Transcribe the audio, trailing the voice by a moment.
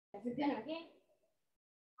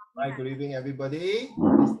Hi, good evening, everybody.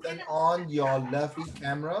 Please turn on your lovely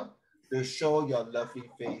camera to show your lovely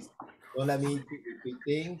face. Don't let me keep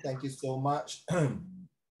repeating. Thank you so much. All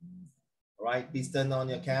right, please turn on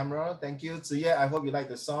your camera. Thank you. So yeah, I hope you like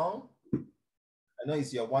the song. I know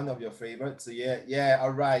it's one of your favorites. So yeah.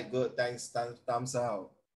 All right, good. Thanks. Thumbs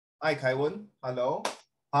up. Hi, Kaiwen. Hello.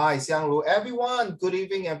 Hi, Xiangru. Everyone. Good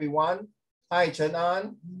evening, everyone. Hi, Chen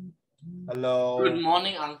An. Hello. Good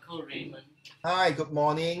morning, Uncle Raymond. Hi, good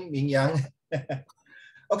morning, Ming Yang.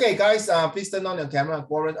 Okay, guys, please turn on your camera.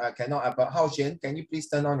 Warren, I cannot, but Hao Xian, can you please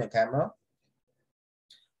turn on your camera?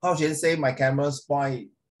 Hao Xian say my camera spoiled.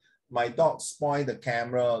 My dog spoiled the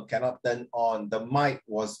camera, cannot turn on. The mic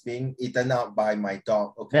was being eaten out by my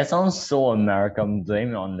dog. Okay. That sounds so American. Blame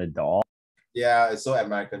it on the dog. Yeah, it's so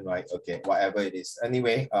American, right? Okay, whatever it is.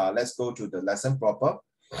 Anyway, let's go to the lesson proper.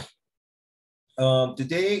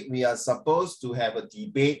 Today, we are supposed to have a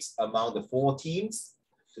debate among the 4 teams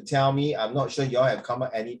to tell me. I'm not sure y'all have covered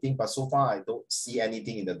anything, but so far I don't see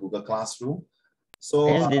anything in the Google Classroom. So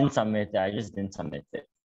I just didn't submit it.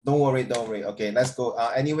 Don't worry. Okay, let's go.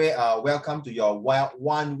 Anyway, welcome to your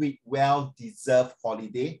 1 week well-deserved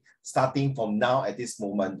holiday starting from now at this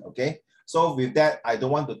moment. Okay, so with that, I don't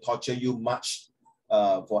want to torture you much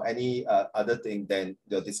for any other thing than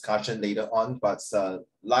the discussion later on, but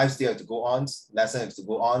life still has to go on, lesson has to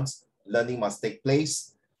go on, learning must take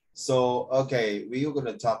place. So okay, we are going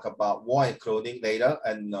to talk about war and clothing later,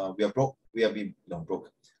 and we have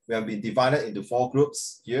been divided into 4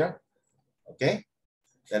 groups here. Okay,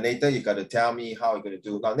 then later you got to tell me how you're going to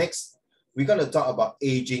do. Now next, we're going to talk about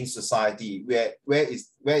aging society. Where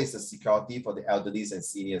is the security for the elderly and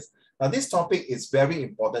seniors? Now this topic is very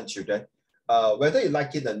important, children. Whether you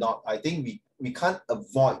like it or not, I think we can't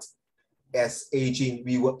avoid as aging.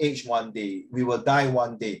 We will age one day. We will die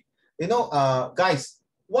one day. You know, guys,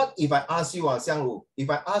 what if I ask you, Xiangru, if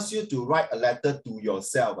I ask you to write a letter to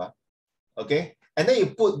yourself, okay, and then you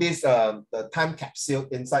put this the time capsule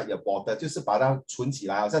inside your bottle, 就是把它存起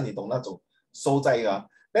来，好像你懂那种收在一个。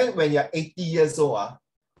Then when you're 80 years old,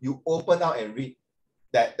 you open out and read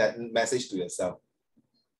that message to yourself.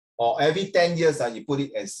 Or every 10 years, you put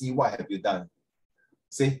it and see what have you done.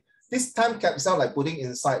 See, this time capsule like putting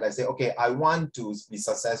inside, like say, okay, I want to be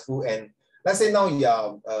successful. And let's say now you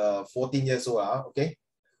are 14 years old, okay?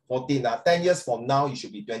 14, 10 years from now, you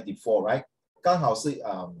should be 24, right? 刚好是,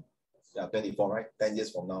 yeah, 24, right? 10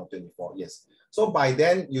 years from now, 24, yes. So by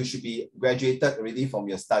then, you should be graduated already from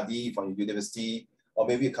your study, from your university, or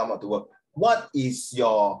maybe you come out to work. What is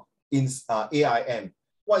your AIM?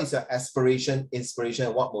 What is your aspiration,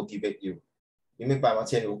 inspiration, what motivates you? You mean by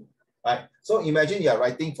right? So imagine you're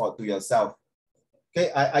writing to yourself.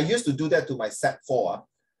 Okay, I used to do that to my set 4.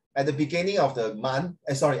 At the beginning of the month,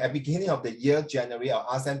 at beginning of the year, January, I'll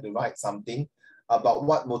ask them to write something about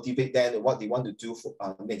what motivates them and what they want to do for,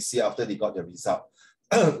 next year after they got the result.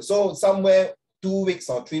 So somewhere 2 weeks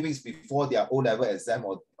or 3 weeks before their O-level exam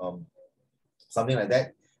or something like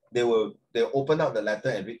that, they'll open up the letter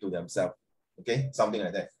and read to themselves. Okay, something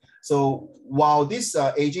like that. So while this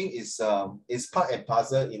aging is part and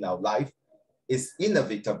parcel in our life, it's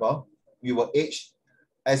inevitable. We will age.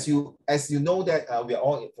 As you know that we are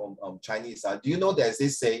all from Chinese. Do you know there's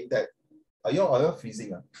this saying that are you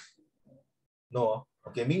freezing? No.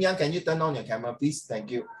 Okay, Ming Yang, can you turn on your camera, please?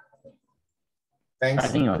 Thank you. Thanks. I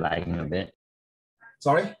think you're lagging a bit.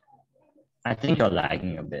 Sorry? I think you're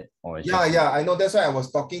lagging a bit. Yeah, I know. That's why I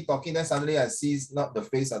was talking. Then suddenly I see the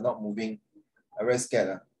face are not moving. I'm very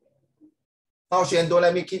scared. Hao Xuan, don't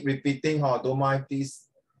let me keep repeating. Don't mind, please.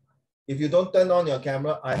 If you don't turn on your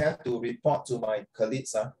camera, I have to report to my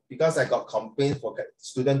colleagues because I got complaints for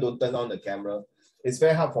students don't turn on the camera. It's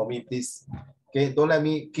very hard for me, please. Okay, don't let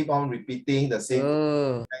me keep on repeating the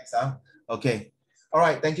same. Thanks. Okay. All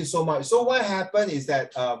right, thank you so much. So what happened is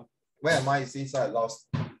that, where am I? See, so I lost.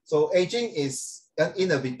 So aging is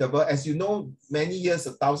inevitable. As you know, many years,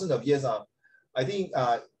 thousands of years, I think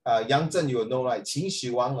Yang Zhen, you will know, right? Qin Shi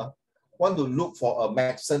Wang want to look for a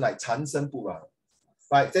medicine like 长生不老.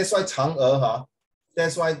 Right, that's why 嫦娥,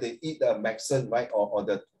 that's why they eat the medicine, right? Or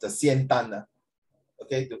the xian dan,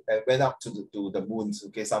 okay, went up to the moons,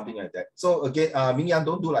 okay, something like that. So again, Ming Yang,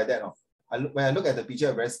 don't do like that. When I look at the picture,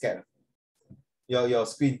 I'm very scared. Your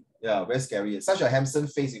screen, yeah, very scary. Such a handsome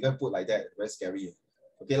face, you can put like that, very scary.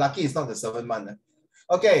 Okay, lucky it's not the 7th month.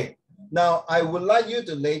 Okay, now I would like you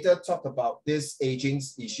to later talk about this aging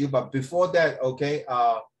issue, but before that, okay,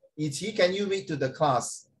 E.T., can you read to the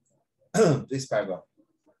class this paragraph?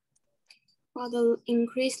 For the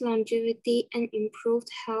increased longevity and improved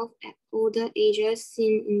health at older ages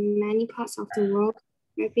seen in many parts of the world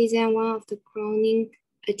represent one of the crowning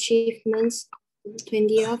achievements of the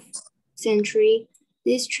 20th century,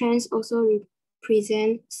 these trends also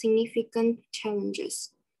represent significant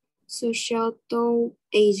challenges. Societal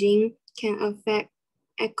aging can affect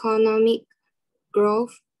economic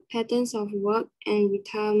growth, patterns of work and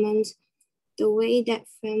retirement, the way that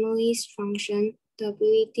families function, the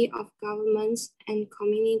ability of governments and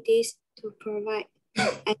communities to provide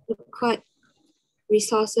adequate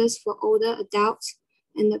resources for older adults,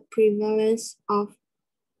 and the prevalence of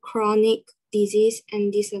chronic disease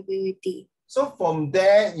and disability. So from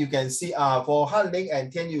there, you can see for Han Ling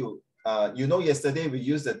and Tian Yu, you know yesterday we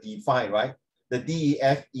used the define, right? The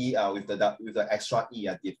DEFE with the extra E,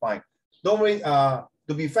 define. Don't worry,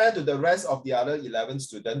 to be fair to the rest of the other 11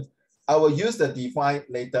 students, I will use the define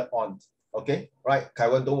later on, okay? Right,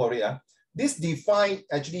 Kaiwan, don't worry. This define,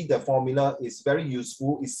 actually the formula is very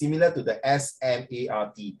useful. It's similar to the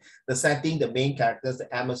SMART, the setting, the main characters,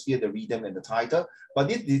 the atmosphere, the rhythm, and the title. But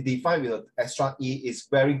this define with an extra E is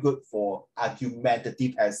very good for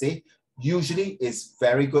argumentative essay. Usually it's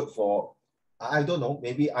very good for, I don't know,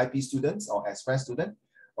 maybe IP students or express students.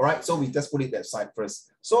 All right, so we just put it that side first.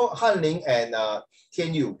 So Han Ling and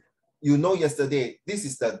Tian Yu, you know yesterday, this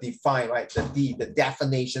is the define, right? The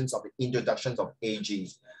definitions of the introductions of aging.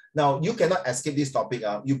 Now, you cannot escape this topic.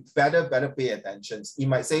 You better pay attention. You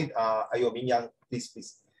might say, Ayo, Ming Yang,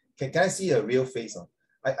 please. Can I see a real face?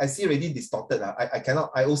 I see already distorted. I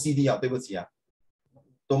cannot, I OCD.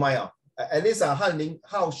 Don't mind. At least Han Ling,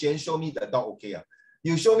 Hao Xuan show me the dog, okay.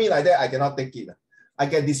 You show me like that, I cannot take it. I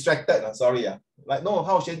get distracted. Sorry. Like, no,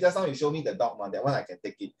 Hao Xuan, just now you show me the dog, that one I can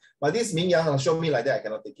take it. But this Ming Yang show me like that, I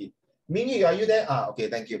cannot take it. Ming Yi, are you there? Okay,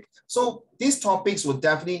 thank you. So these topics will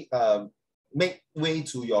definitely make way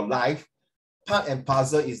to your life. Part and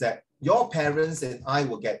parcel is that your parents and I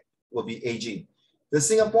will be aging. The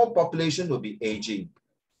Singapore population will be aging.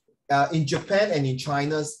 In Japan and in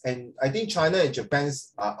China, and I think China and Japan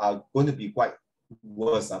are going to be quite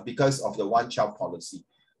worse because of the one-child policy.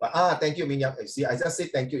 But thank you, Ming Yang. See, I just said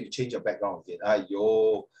thank you. You change your background again. Ayo.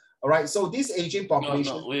 All right. So this aging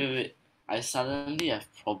population. No, wait. I suddenly have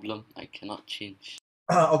problem. I cannot change.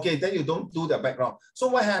 Okay, then you don't do the background. So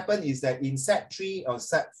what happened is that in set 3 or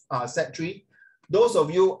set 3, those of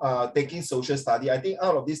you taking social study, I think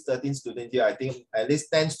out of these 13 students here, I think at least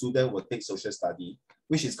 10 students will take social study,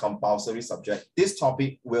 which is compulsory subject. This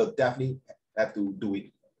topic will definitely have to do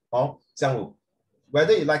it.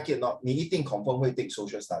 Whether you like it or not, 你一定 confirm 会 take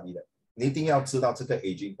social study 的，你一定要知道这个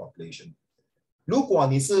aging population. 如果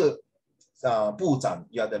你是部长,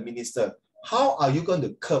 you are the minister, how are you going to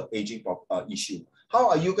curb aging issue? How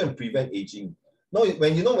are you going to prevent aging? No,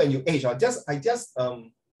 when you age, I just now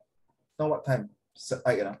what time?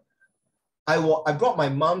 I brought my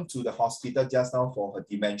mom to the hospital just now for her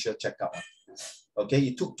dementia checkup. Okay,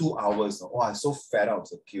 it took 2 hours. Oh, I'm so fed up of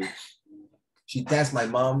the queue. She tests my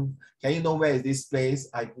mom. Can you know where is this place?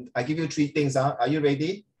 I give you 3 things. Are you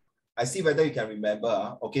ready? I see whether you can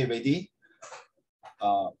remember. Okay, ready?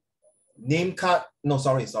 Name card. No,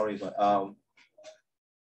 sorry. But,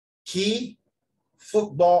 key,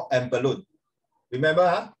 football, and balloon.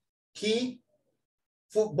 Remember? Key,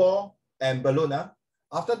 football, and balloon.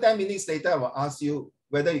 After 10 minutes later, I will ask you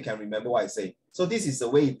whether you can remember what I say. So this is the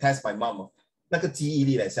way you test my mom. 那个记忆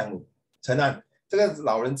力来相如。陈安，这个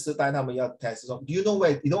老人痴呆他们要 test 说 Do you know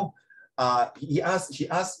where? You know, she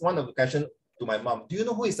asked one of the questions to my mom. Do you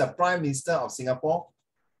know who is the Prime Minister of Singapore?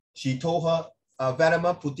 She told her,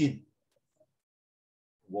 Vladimir Putin.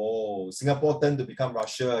 Whoa, Singapore turned to become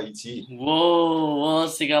Russia. Whoa,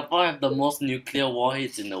 Singapore have the most nuclear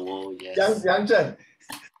warheads in the world. Yes. Yang Zhen,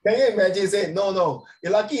 can you imagine say, no,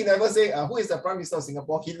 you're lucky you never say, who is the Prime Minister of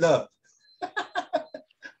Singapore? Hitler.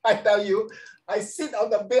 I tell you, I sit on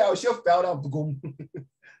the bed, I sure fell down. Boom.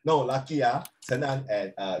 No, lucky, Chen An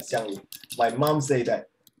and Xiang Lu. My mom say that,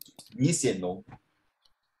 Li Xianlong.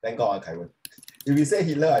 Thank God, Kai Wen. If you say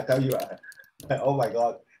Hitler, I tell you, oh my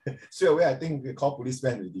God. Straight away, I think we call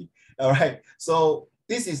policeman already. All right. So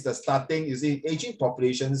this is the starting. You see, aging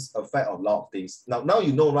populations affect a lot of things. Now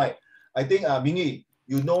you know, right? I think, Mingyi,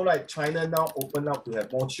 you know, right? China now open up to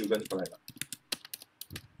have more children, correct?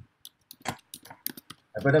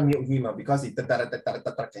 I better mute him because he can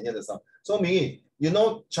hear the sound. So Mingyi, you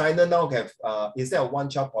know, China now have instead of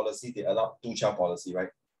 1-child policy, they allow 2-child policy, right?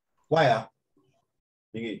 Why?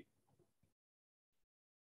 Mingyi?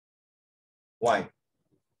 Why?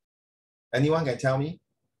 Anyone can tell me?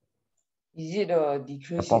 Is it a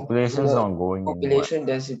decrease The population is in not going population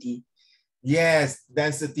density? Yes,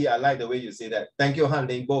 density. I like the way you say that. Thank you, Han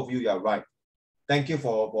Ling. Both of you, you are right. Thank you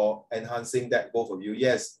for enhancing that, both of you.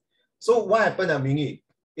 Yes. So what happened, Mingyi?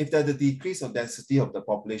 If there's a decrease of density of the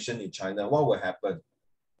population in China, what will happen?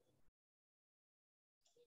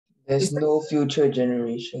 There's no future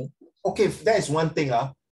generation. Okay, that is one thing.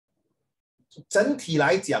 整体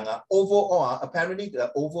来讲 overall apparently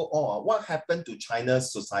the overall what happened to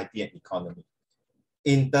China's society and economy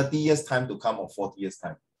in 30 years time to come or 40 years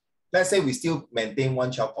time? Let's say we still maintain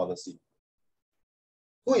one child policy.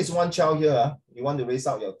 Who is one child here? You want to raise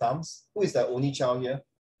out your thumbs? Who is the only child here?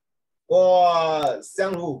 哇，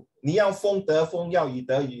香如，你要风得风，要雨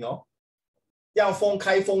得雨哦，要风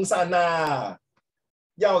开风扇呐，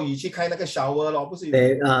要雨去开那个 shower 咯，不是雨。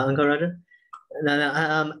Uncle Roger.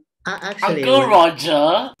 No. Actually, Uncle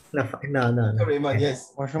Roger. No. Uncle Raymond,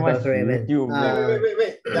 yes. 我是买 YouTube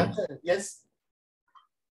Wait. Yes.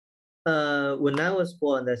 When I was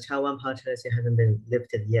born, the child one policy hasn't been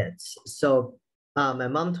lifted yet. So, my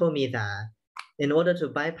mom told me that in order to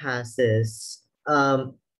bypass this,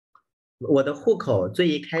 我的户口最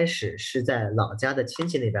一开始是在老家的亲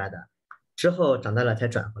戚那边的，之后长大了才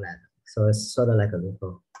转回来的。So it's sort of like a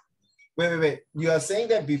loophole. Wait. You are saying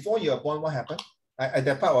that before you were born, what happened?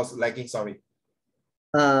 That part was lagging, sorry.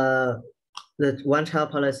 The one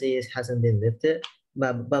child policy hasn't been lifted,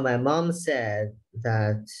 but my mom said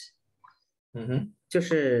that 就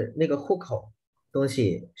是那个户口东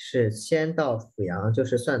西是先到阜阳，就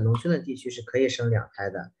是算农村的地区是可以生2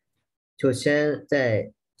胎的，就先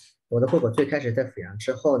在我的户口最开始在阜阳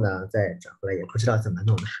之后呢，再转回来，也不知道怎么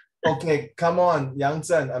弄的。Okay, come on, Yang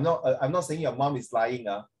Zhen. I'm not saying your mom is lying.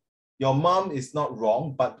 Your mom is not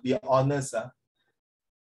wrong, but be honest.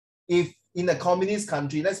 If in a communist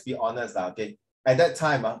country, let's be honest, okay, at that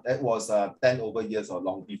time, that was 10 over years or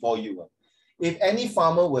long before you. If any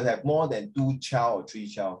farmer will have more than 2 child or 3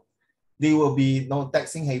 child, they will be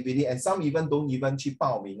taxing heavily, and some even don't even 去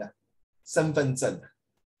报名身份证.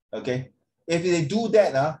 Okay, if they do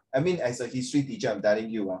that, I mean, as a history teacher, I'm telling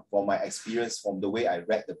you, from my experience, from the way I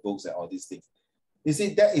read the books and all these things, you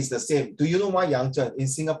see, that is the same. Do you know why, Yang Zhen? In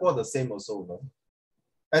Singapore, the same also. No?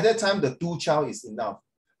 At that time, the 2 child is enough.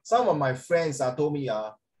 Some of my friends told me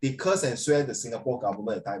they curse and swear the Singapore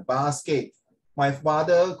government at the time. Basket, my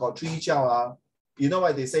father got 3 child. You know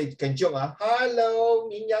what they say? Can joke, hello,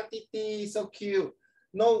 Minya Titi, so cute.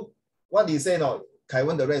 No, what they say, no, Kai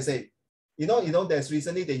Wen the rest say, you know, there's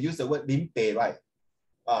recently they use the word limpe, right?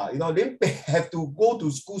 Limpe have to go to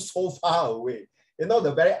school so far away. You know,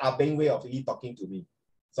 the very abeng way of he talking to me.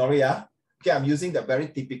 Sorry, okay, I'm using the very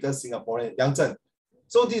typical Singaporean. Yang Zhen.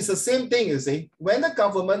 So this is the same thing, you see. When the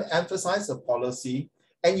government emphasizes a policy,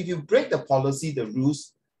 and if you break the policy, the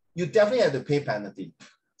rules, you definitely have to pay penalty,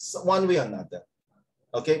 one way or another.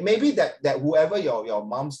 Okay, maybe that whoever your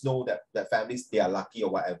moms know that families, they are lucky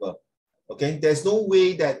or whatever. Okay, there's no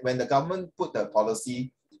way that when the government put the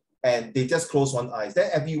policy and they just close one eye, then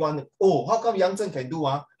everyone, oh, how come Yang Zhen can do?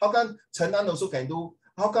 How come Chen An also can do?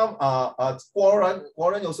 How come Guo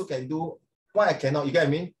Ren also can do? Why I cannot? You get what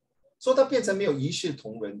I mean? So 它变成没有一视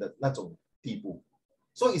同仁的那种地步。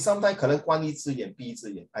So it sometimes 可能关一只眼闭一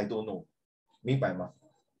只眼 I don't know. 明白吗？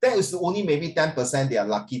 That is only maybe 10% they are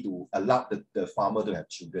lucky to allow the farmer to have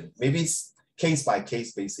children. Maybe it's case by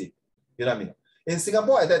case basis. You know what I mean? In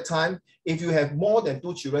Singapore at that time, if you have more than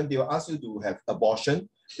 2 children, they will ask you to have abortion.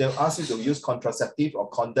 They will ask you to use contraceptive or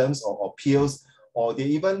condoms or pills, or they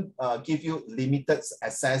even give you limited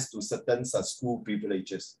access to certain school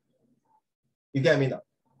privileges. You get what I mean?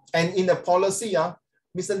 And in the policy,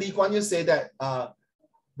 Mr. Lee Kuan Yew said that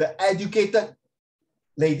the educated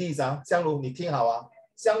ladies, 香如你听好啊，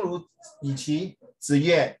香如以琪、子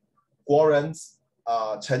越、国人、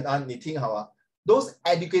陈安，你听好啊。Those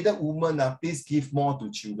educated women, please give more to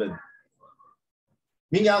children.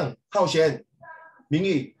 明阳、浩璇、明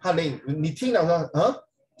宇、翰林，你听了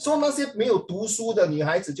说那些没有读书的女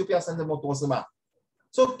孩子就不要生这么多是吗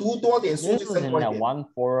？So 读多点书就生多一点。 This was in that one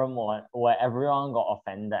forum where everyone got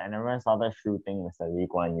offended and everyone started shooting Mr. Lee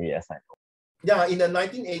Kuan Yew. Yes, I know. Yeah, in the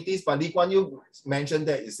 1980s, but Lee Kuan Yew mentioned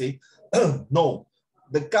that, you see, no,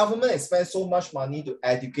 the government has spent so much money to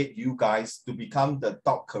educate you guys to become the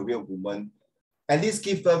top career woman. At least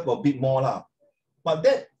give birth a bit more lah. But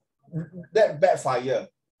that backfire.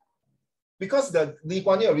 Because the Lee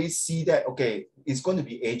Kuan Yew already see that, okay, it's going to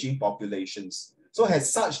be aging populations. So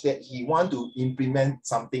as such that he want to implement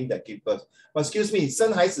something that give birth. But excuse me,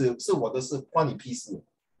 生孩子是我的事，关你屁事，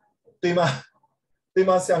对吗？对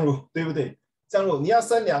吗，香如，对不对？香如，你要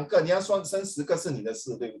生2个，你要生10个是你的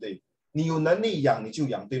事，对不对？你有能力养你就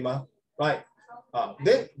养，对吗？ Right?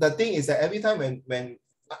 Then the thing is that every time when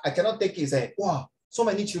I cannot take it, say, wow, so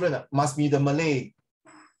many children must be the Malay.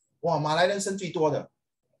 Wow, 马来人生最多的。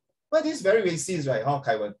But this is very racist, right?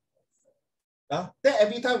 Kai Wen? Then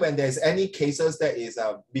every time when there's any cases that is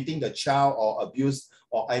beating the child or abuse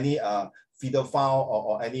or any pedophile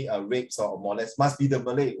or any rapes or molest must be the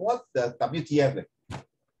Malay. What the WTF?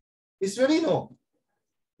 It's really no.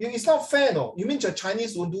 It's not fair, no. You mean the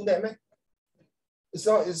Chinese won't do that, man?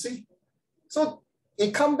 So you see, so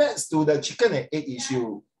it comes back to the chicken and egg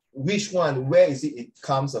issue. Which one? Where is it? It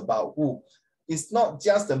comes about who? It's not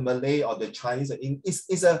just the Malay or the Chinese.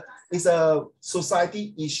 It's a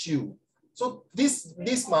society issue. So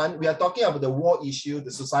this month we are talking about the war issue,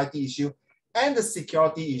 the society issue, and the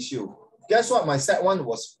security issue. Guess what? My set one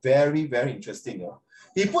was very, very interesting.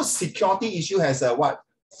 He put security issue as a what?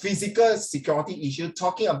 Physical security issue,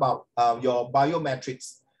 talking about your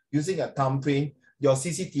biometrics, using a thumbprint, your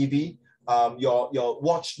CCTV, your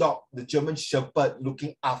watchdog, the German Shepherd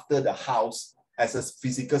looking after the house as a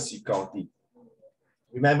physical security.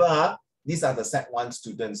 Remember, these are the set one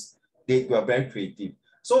students. They were very creative.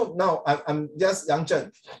 So now I'm just Yang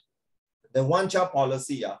Chen. The one-child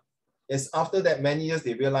policy is after that many years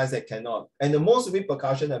they realized they cannot. And the most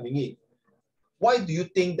repercussion, why do you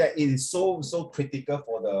think that it is so critical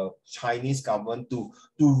for the Chinese government to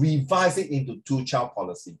revise it into two-child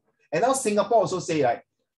policy? And now Singapore also say like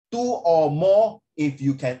 2 or more if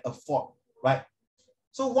you can afford, right?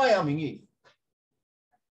 So why Ming-Yi?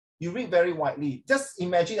 You read very widely. Just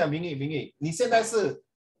imagine Ming-Yi, 你现在是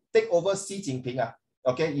take over Xi Jinping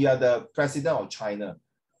okay? You are the president of China.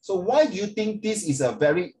 So why do you think this is a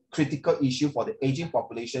very critical issue for the aging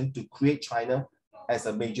population to create China as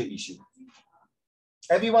a major issue?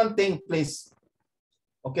 Everyone think, please.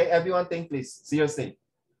 Okay, everyone think, please. Seriously,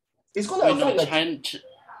 it's going to affect China.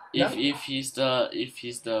 If he's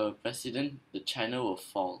the president, the China will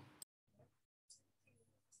fall.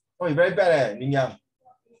 Oh, you're very bad, Ming Yang.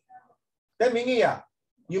 Then Ming Yi,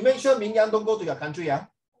 you make sure Ming Yang don't go to your country.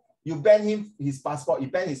 You ban him his passport. You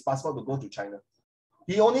ban his passport to go to China.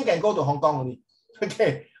 He only can go to Hong Kong only.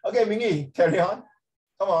 Okay, Ming Yi, carry on.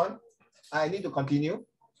 Come on, I need to continue.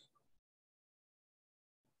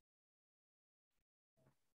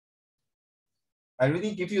 I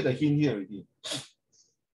already give you the hint here already.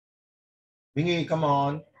 Ming Yi, come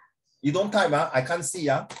on. You don't type, I can't see,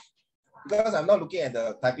 because I'm not looking at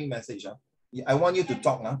the typing message. I want you to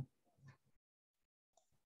talk.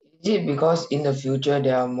 Is it because in the future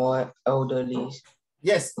there are more elderly?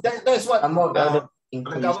 Yes, that's what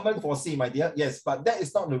the government foresee, my dear. Yes, but that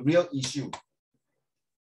is not the real issue.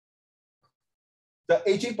 The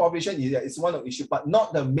aging population is one of the issues, but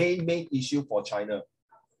not the main issue for China.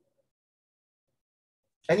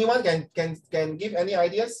 Anyone can give any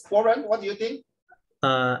ideas? Warren, what do you think?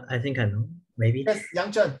 I think I know, maybe. Yes,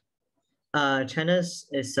 Yang Chen. China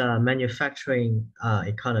is a manufacturing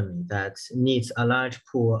economy that needs a large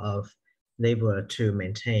pool of labor to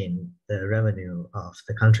maintain the revenue of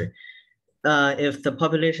the country. If the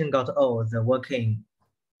population got old, the working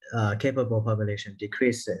capable population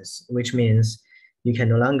decreases, which means you can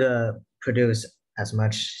no longer produce as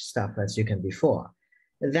much stuff as you can before.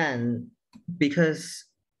 Then, because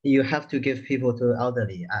you have to give people to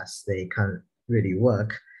elderly as they can't really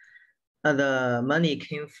work, the money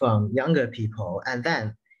came from younger people, and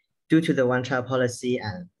then due to the one-child policy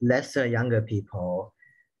and lesser younger people,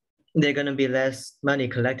 they're going to be less money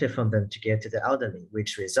collected from them to give to the elderly,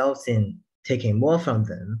 which results in taking more from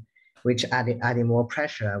them, which adding more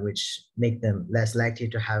pressure, which make them less likely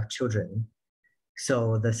to have children.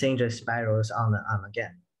 So the thing just spirals on and on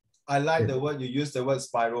again. I like the word you use, the word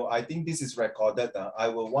spiral. I think this is recorded. I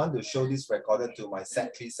will want to show this recorded to my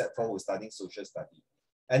set 3, set 4 who's studying social study.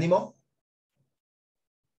 Any more?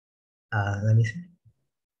 Let me see.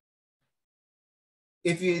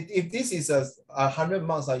 If this is 100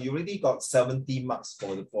 marks, you already got 70 marks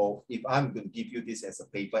for if I'm going to give you this as a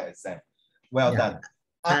paper exam. Well done.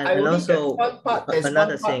 And also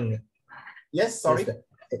another thing. Yes, sorry.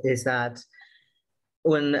 Is that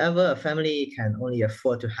whenever a family can only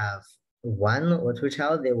afford to have 1 or 2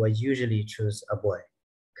 child, they will usually choose a boy,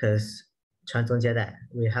 because 传宗接代,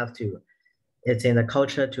 we have to. It's in the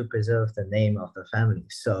culture to preserve the name of the family.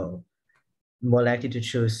 So more likely to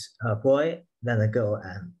choose a boy than a girl.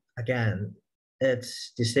 And again, it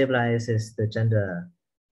destabilizes the gender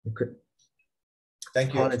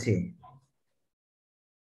equality.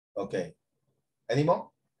 Okay. Any more?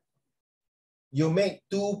 You make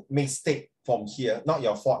 2 mistakes from here, not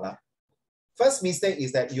your fault. First mistake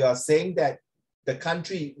is that you are saying that the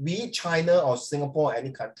country, be it China or Singapore or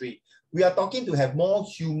any country, we are talking to have more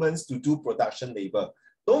humans to do production labor.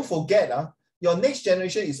 Don't forget, your next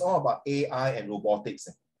generation is all about AI and robotics.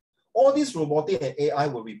 All this robotic and AI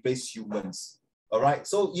will replace humans. All right.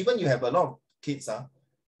 So even you have a lot of kids,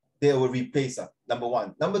 they will replace. Number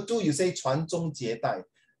 1. Number 2, you say 传宗接代.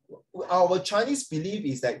 our Chinese belief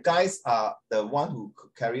is that guys are the one who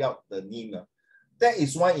carry out the name. That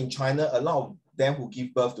is why in China, a lot of them who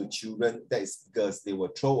give birth to children, that is girls, they will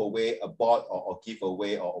throw away, abort, or give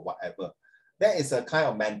away, or whatever. That is a kind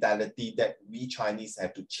of mentality that we Chinese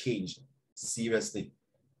have to change seriously.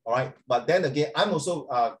 All right. But then again, I'm also,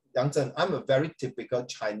 Yang Zhen, I'm a very typical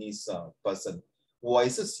Chinese person. 我也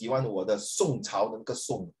是喜欢我的宋朝那个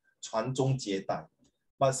宋传宗接代。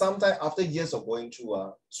But sometimes after years of going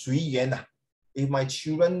through, 随缘啊. If my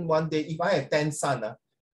children one day, if I have 10 sons,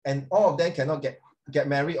 and all of them cannot get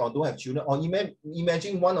married or don't have children, or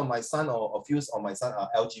imagine one of my son or a few of my son are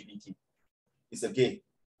LGBT, is a gay.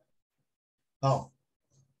 How?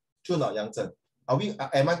 True not, Yang Zhen?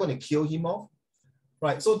 Am I going to kill him off?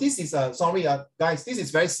 Right. So this is sorry, guys. This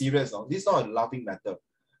is very serious. This is not a laughing matter,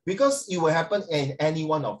 because it will happen in any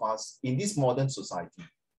one of us in this modern society.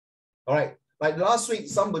 All right. Like last week,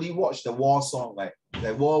 somebody watched the war song. Like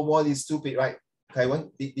war is stupid, right?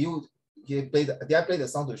 Taiwan, did I play the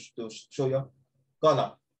song to show you? Got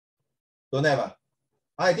not? Don't have.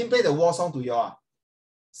 I didn't play the war song to you.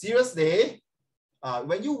 Seriously?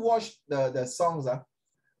 When you watch the songs,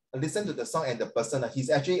 listen to the song and the person,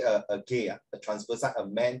 he's actually a gay, a transvestite, a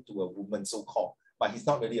man to a woman, so-called. But he's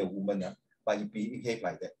not really a woman, but he behaves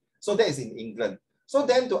like that. So that is in England. So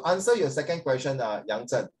then to answer your second question, Yang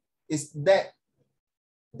Zhen, is that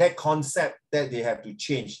concept that they have to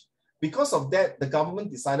change. Because of that, the government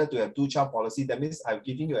decided to have two-child policy. That means I'm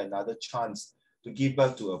giving you another chance to give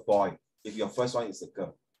birth to a boy if your first one is a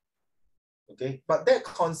girl. Okay, but that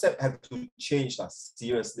concept have to change,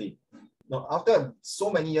 seriously. Now, after so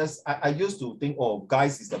many years, I used to think, oh,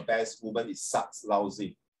 guys is the best, woman is sucks,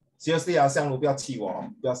 lousy. Seriously, 香炉不要气我，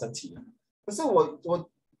不要生气。可是我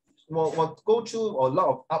go through a lot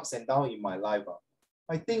of ups and downs in my life.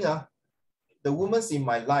 I think the women in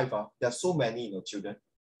my life, there are so many children.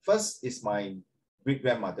 First is my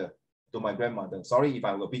great-grandmother, to my grandmother. Sorry if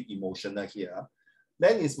I'm a bit emotional here.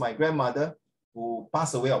 Then is my grandmother who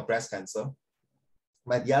passed away of breast cancer.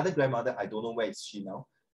 The other grandmother, I don't know where is she now.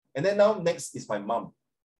 And then now next is my mom.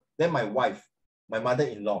 Then my wife, my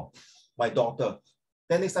mother-in-law, my daughter.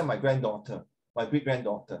 Then next time my granddaughter, my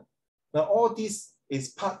great-granddaughter. Now all this is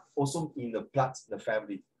part also in the blood, the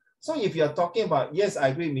family. So if you're talking about, yes, I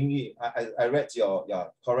agree, Mingyi, I read your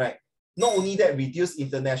correct. Not only that, reduce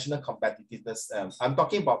international competitiveness. I'm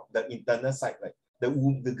talking about the internal side, like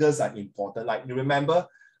the girls are important. Like you remember,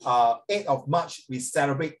 8th of March, we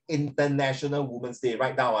celebrate International Women's Day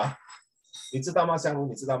right now. 你知道吗，香茹？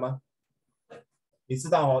你知道吗？你知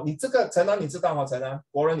道哦？你这个陈安你知道哦？陈安，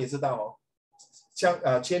国人你知道哦？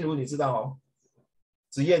千如你知道哦？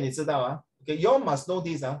子叶你知道啊 ？Okay, you all must know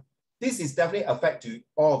this. This is definitely affect to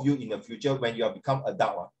all of you in the future when you have become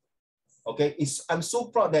adult. Okay, I'm so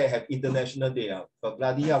proud that I have International Day. But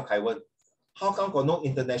bloody hell, Kaiwan, how come got no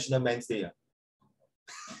International Men's Day?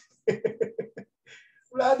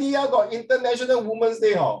 Bloody hell, got International Women's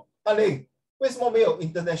Day. 阿玲，为什么没有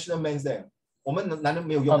International Men's Day? 我们男人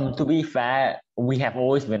没有用。To be fair, we have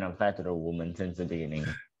always been unfair to the women since the beginning.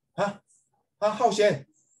 浩轩，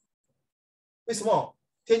为什么？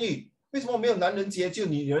天宇，为什么没有男人节就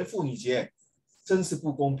女人妇女节？真是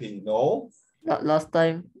不公平 ，no? Last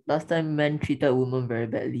time men treated women very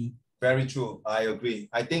badly. Very true. I agree.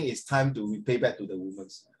 I think it's time to repay back to the women.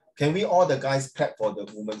 Can we all the guys clap for the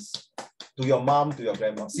women? To your mom, to your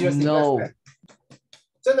grandma. Seriously, no.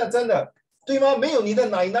 真的，对吗？没有你的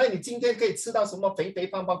奶奶，你今天可以吃到什么肥肥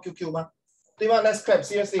胖胖 QQ 吗？对吗？ Let's clap.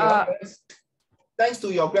 Seriously. Thanks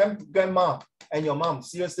to your grandma and your mom.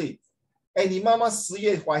 Seriously. 哎，你妈妈10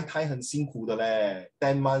月怀胎很辛苦的嘞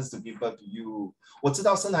 ，10 months to give birth to you。我知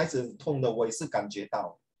道生孩子很痛的，我也是感觉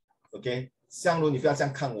到。OK， 香茹，你不要这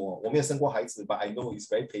样看我，我没有生过孩子 ，but I know it's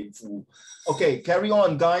very painful. OK, carry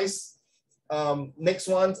on, guys. Next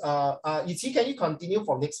one. Yiqi, can you continue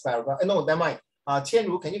from next paragraph? No, never mind.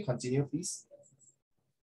 Qianru, can you continue, please?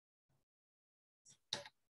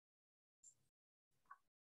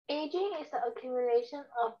 Aging is the accumulation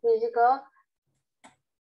of physical,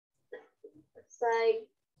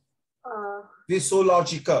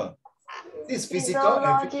 Physiological. This physical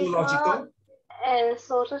and physiological and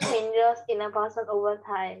social changes in a person over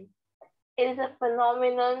time. It is a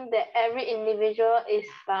phenomenon that every individual is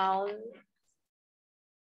bound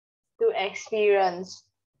to experience.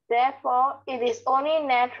 Therefore, it is only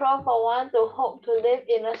natural for one to hope to live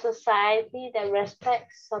in a society that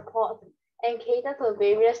respects, supports, and caters to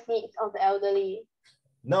various needs of the elderly.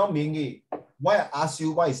 Now, Mingyi, why I ask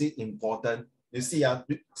you why is it important? You see,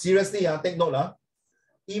 seriously, take note.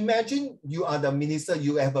 Imagine you are the minister,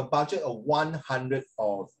 you have a budget of $100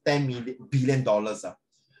 or $10 billion.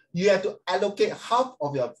 you have to allocate half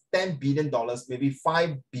of your $10 billion, maybe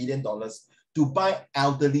 $5 billion to buy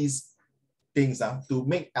elderly's things, to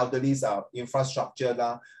make elderly's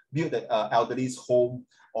infrastructure, build the elderly's home,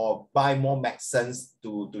 or buy more medicines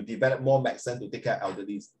to develop more medicine to take care of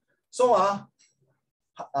elderly's. So,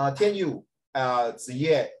 Tian Yu,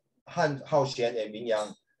 Ziye, Han, Hao Xian, and Ming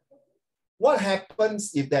Yang, what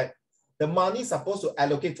happens if that the money is supposed to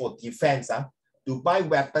allocate for defense, to buy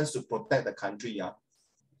weapons to protect the country,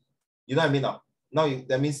 You know what I mean? Now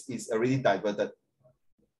that means it's already diverted.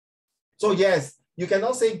 So yes, you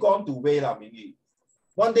cannot say gone to waste, maybe.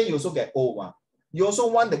 One day you also get old. You also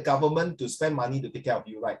want the government to spend money to take care of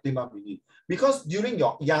you, right? Because during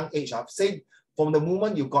your young age, say from the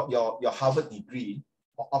moment you got your Harvard degree,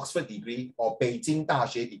 or Oxford degree, or Beijing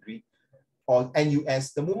Daxue degree, or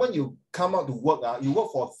NUS, the moment you come out to work, you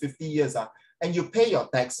work for 50 years, and you pay your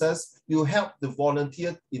taxes, you help the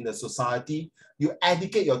volunteer in the society, you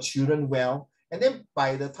educate your children well, and then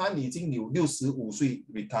by the time 你已经有65岁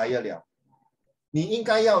retire 了，你应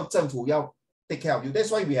该要政府要 take care of you. That's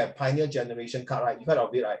why we have Pioneer Generation Card, right? You heard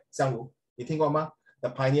of it, right? 香如，你听过吗？ The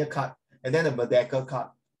Pioneer Card, and then the Merdeka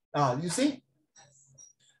Card. You see?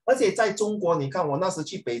 而且在中国，你看我那时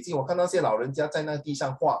去北京，我看那些老人家在那地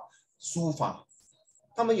上画书法，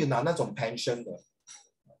他们有拿那种 pension 的。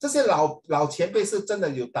这些老前辈是真的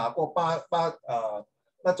有打过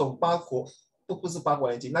那种不是八国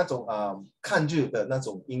联军，那种抗日的那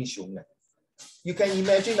种英雄的。You can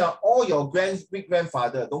imagine all your great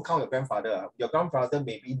grandfather, don't count your grandfather. Your grandfather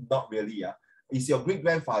maybe not really. It's your great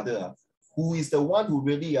grandfather who is the one who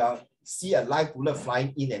really see a live bullet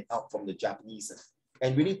flying in and out from the Japanese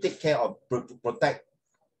and really take care of protect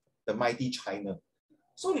the mighty China.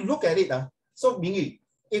 So you look at it. So Mingyu,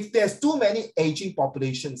 if there's too many aging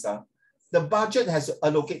populations, the budget has to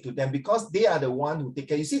allocate to them because they are the one who take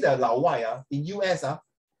care. You see the Lao Wai in US,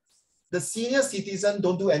 the senior citizen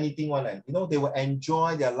don't do anything one. They will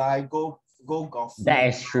enjoy their life, go golfing. That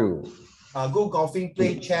is true. Go golfing,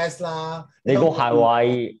 play chess They go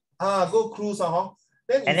Hawaii. Go cruise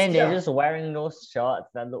then they're just wearing those shirts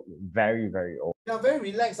that look very, very old. Yeah, very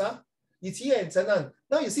relaxed. Now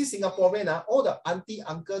you see Singaporean, all the auntie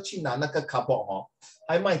uncle 去拿那个 cardboard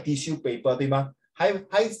还卖 tissue paper 对吗？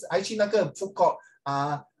还去那个 food court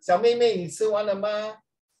小妹妹你吃完了吗？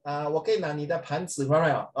我可以拿你的盘子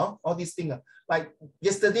right? All these things. Like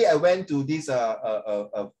yesterday I went to this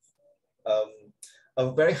a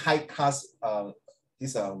very high class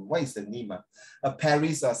this what is the name?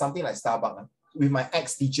 Paris something like Starbucks with my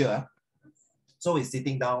ex-teacher. So we're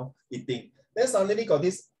sitting down eating. Then suddenly got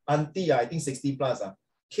this auntie, I think 60 plus,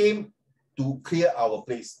 came to clear our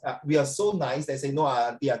place. We are so nice. They say, no,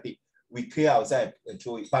 auntie, we clear outside and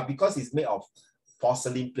throw it. But because it's made of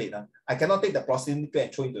porcelain plate, I cannot take the porcelain plate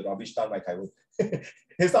and throw it into the rubbish down like I would.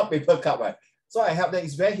 It's not paper cup, right? So I help them.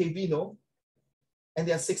 It's very heavy, no? And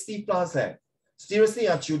they are 60 plus. Seriously,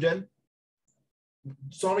 children.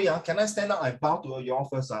 Sorry, can I stand up and bow to you all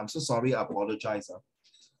first? I'm so sorry, I apologize.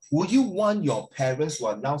 Would you want your parents who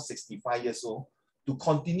are now 65 years old to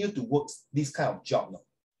continue to work this kind of job?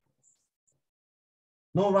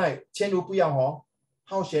 No, right? 千如不要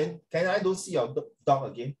Hao Xian, can I don't see your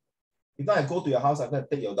dog again? If I go to your house, I'm going to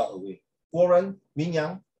take your dog away. Warren, Ming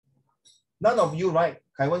Yang, none of you, right?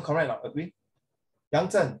 Kai Wen, correct? Agree? Yang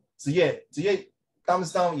Zhen, Ziye,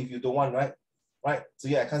 thumbs down if you don't want, right? Right?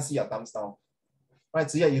 Ziye, I can't see your thumbs down. Right?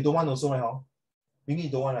 Ziye, you don't want also, right? Ming you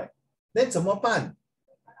don't want, right? Then 怎么办？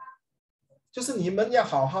就是你们要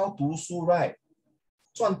好好读书 right?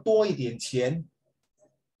 赚多一点钱，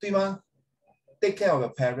对吗？ Take care of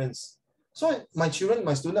your parents. So my student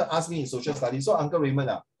asked me in social studies, so Uncle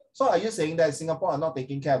Raymond, so are you saying that Singapore are not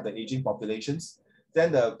taking care of the aging populations?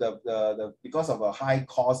 Then because of a high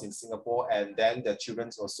cost in Singapore, and then the children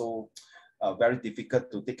are so very difficult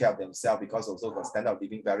to take care of themselves because also the standard of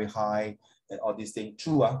living very high and all these things.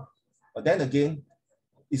 True, but then again,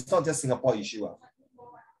 it's not just Singapore issue.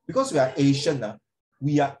 Because we are Asian,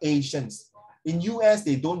 we are Asians. In US,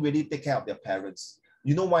 they don't really take care of their parents.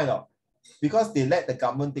 You know why not? Because they let the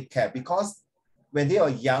government take care. Because when they are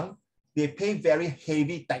young, they pay very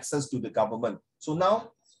heavy taxes to the government. So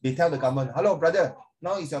now they tell the government, hello, brother,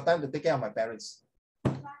 now is your time to take care of my parents.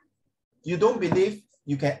 You don't believe?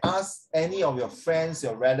 You can ask any of your friends,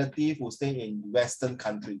 your relatives who stay in Western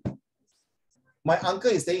country. My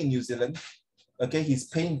uncle is staying in New Zealand. Okay, he's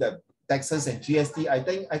paying the taxes and GST. I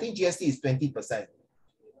think GST is 20%.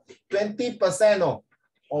 20%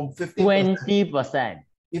 or 15%. 20%.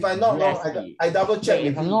 If I'm not wrong, I double check.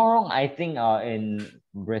 If I'm not wrong, I think in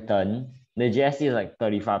Britain, the GST is like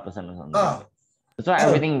 35% or something. That's why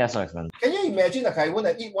everything that's so expensive. Can you imagine like I want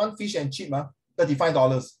to eat one fish and chip?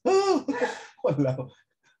 $35. Walao.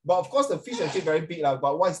 But of course, the fish actually very big,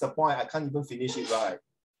 but what is the point? I can't even finish it, right?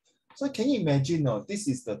 So can you imagine, this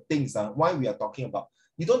is the things why we are talking about.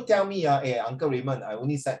 You don't tell me, hey, Uncle Raymond, I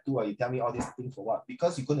only said 2, you tell me all these things for what?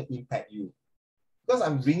 Because it's going to impact you. Because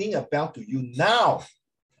I'm ringing a bell to you now.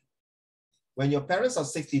 When your parents are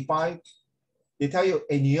 65, they tell you,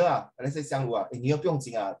 女儿let's say 香如女儿不用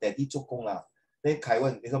紧daddy 做工then 凯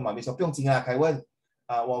文，你说妈咪说不用紧凯文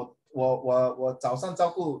我早上照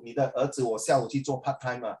顾你的儿子，我下午去做 part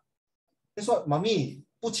time 你说妈咪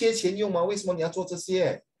不缺钱用吗？为什么你要做这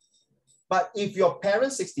些？ But if your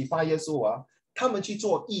parents 65 years old 他们去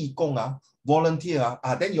做义工volunteer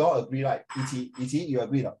then you all agree right？ 以及 you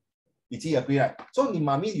agree 了，以及 agree right？ 所以你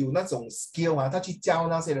妈咪有那种 skill 她去教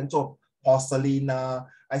那些人做 porcelain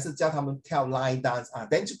还是教他们跳 line dance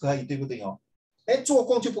then 就可以，对不对做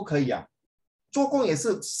工就不可以做工也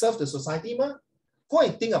是 serve the society 吗？ Go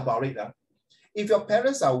and think about it If your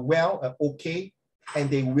parents are well okay and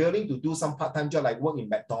they're willing to do some part-time job like work in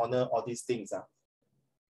McDonald's, all these things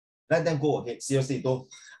let them go ahead. Seriously, don't.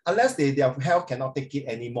 Unless their health cannot take it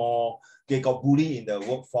anymore, they got bullied in the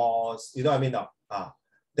workforce, you know what I mean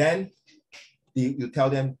then you tell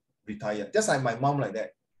them retire. Just like my mom like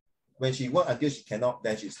that. When she worked until she cannot,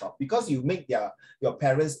 then she stopped. Because you make your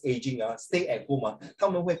parents aging stay at home 他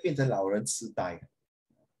们会变成老人痴呆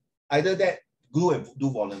Either that, go and do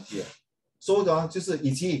volunteer. So 就是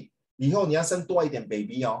以后你要生多一点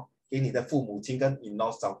baby 给你的父母亲跟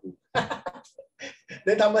in-laws 照顾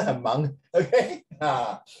then 他们很忙 okay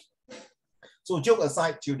So joke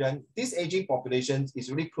aside, children, this aging population is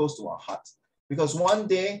really close to our hearts because one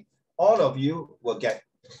day all of you will get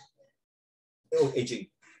aging,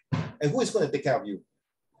 and who is going to take care of you?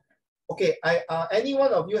 Okay, any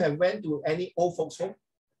one of you have went to any old folks home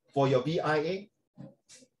for your VIA?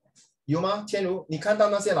 有吗？千如，你看到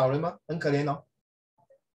那些老人吗？很可怜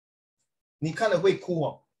你看了会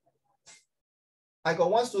哭I got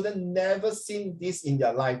one student never seen this in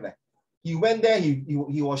their life He went there,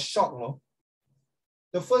 he was shocked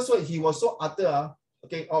The first one, he was so utter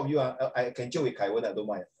okay, all of you I can joke with Kai Wen, I don't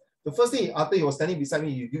mind. The first thing after he was standing beside me,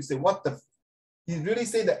 you say what the he really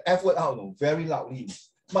said the F word out very loudly.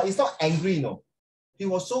 But it's not angry He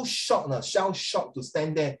was so shocked shell shocked to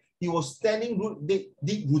stand there. He was standing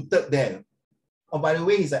deep rooted there. Oh, by the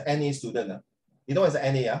way, he's an NA student You know what's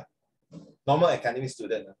an NA Normal academic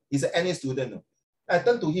student He's an NA student I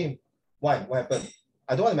turned to him. Why? What happened?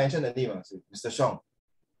 I don't want to mention the name. I said, Mr. Sean,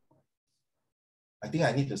 I think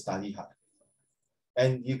I need to study hard.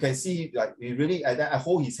 And you can see, like, we really, I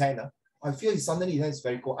hold his hand. I feel suddenly his hand is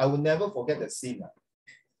very cold. I will never forget the scene.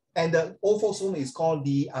 And the old folks' home is called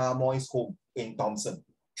the Moy's Home in Thompson.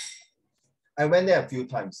 I went there a few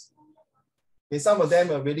times. And some of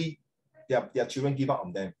them are really, their children give up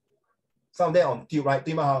on them. Some of them on tube, right?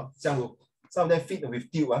 Some of them feed with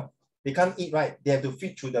tube. They can't eat, right? They have to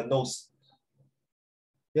feed through the nose.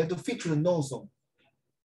 They have to feed through the nose.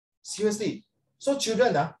 Seriously. So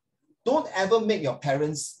children, don't ever make your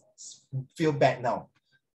parents feel bad now.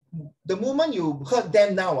 The moment you hurt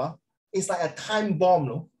them now, it's like a time bomb.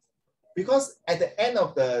 No? Because at the end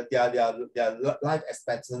of their life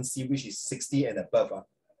expectancy, which is 60 and above,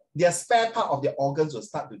 their spare part of their organs will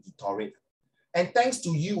start to deteriorate. And thanks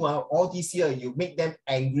to you, all this year, you make them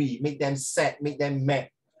angry, make them sad, make them mad.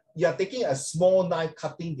 You are taking a small knife,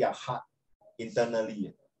 cutting their heart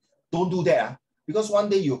internally. Don't do that, because one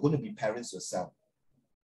day you're going to be parents yourself.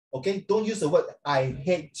 Okay, don't use the word, I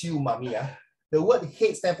hate you, mommy. The word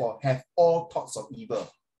hate stands for have all thoughts of evil.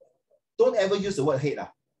 Don't ever use the word hate.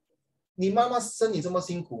 你妈妈生你这么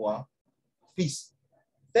辛苦 please.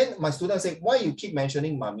 Then my student said, why you keep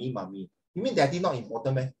mentioning mommy, mommy? You mean daddy not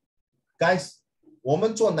important, man? Guys, 我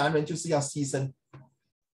们做男人就是要牺牲。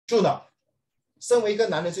住了。身为一个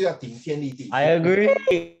男人就要顶天立地。I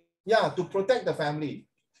agree. Yeah, to protect the family.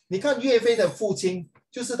 你看岳飞的父亲，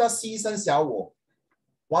就是他牺牲小我，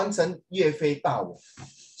完成岳飞大我。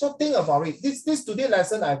So think about it. This today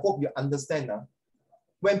lesson, I hope you understand.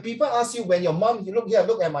 When people ask you, when your mom, you look here,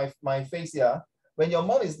 look at my face here. When your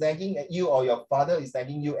mom is nagging at you or your father is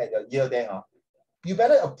nagging you at your ear there, you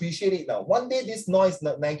better appreciate it now. One day this noise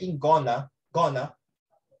nagging gone.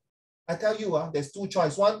 I tell you, there's two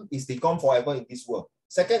choices. One is they gone forever in this world.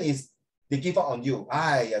 Second is they give up on you.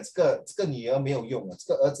 哎呀，这个女儿没有用，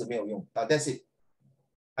这个儿子没有用。That's it.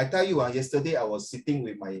 I tell you, yesterday I was sitting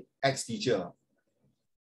with my ex-teacher.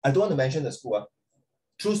 I don't want to mention the school.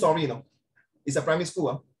 True story, It's a primary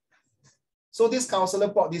school. So this counselor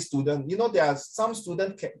brought this student. You know, there are some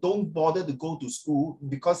students don't bother to go to school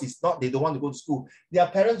because they don't want to go to school. Their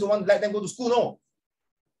parents don't want to let them go to school. No.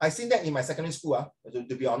 I seen that in my secondary school,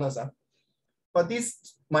 to be honest. But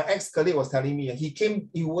this, my ex-colleague was telling me,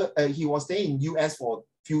 he was staying in US for a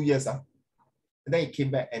few years. And then he came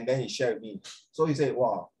back and then he shared with me. So he said,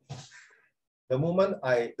 wow, the moment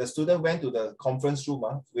the student went to the conference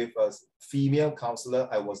room with a female counselor,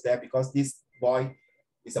 I was there because this boy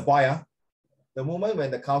is a boy. The moment when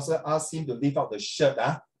the counselor asked him to lift out the shirt,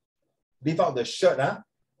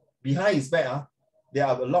 behind his back, there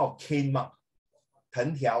are a lot of cane marks,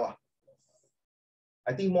 藤条.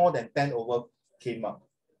 I think more than 10 over cane mark.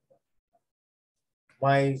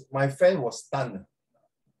 My friend was stunned.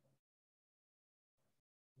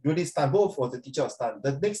 Really stunned. Both of the teacher was stunned.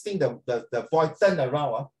 The next thing, the boy turned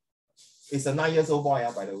around. It's a 9-year-old boy,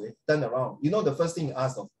 by the way. Turned around. You know the first thing he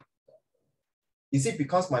asked, is it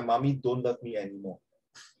because my mommy don't love me anymore?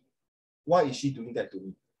 Why is she doing that to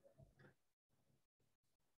me?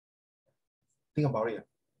 Think about it.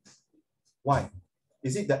 Why?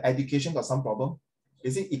 Is it the education got some problem?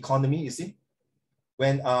 Is it economy, you see?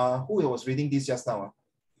 When, who was reading this just now?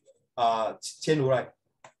 Qianru, right?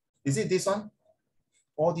 Is it this one?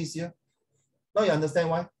 All this year? Now you understand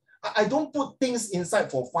why? I don't put things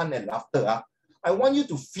inside for fun and laughter. I want you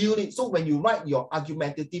to feel it. So when you write your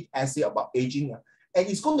argumentative essay about aging, and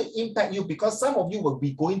it's going to impact you because some of you will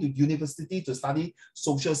be going to university to study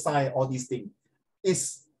social science, all these things.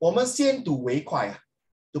 It's 我们先睹为快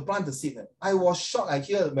to plant the seed. I was shocked. I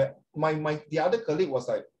hear the other colleague was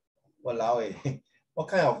like, walao, what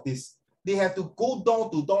kind of this? They have to go door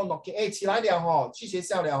to door knocking. 起来了去学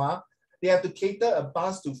校了 They have to cater a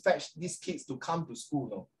bus to fetch these kids to come to school.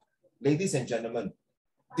 No? Ladies and gentlemen,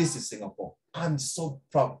 this is Singapore. I'm so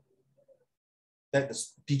proud that the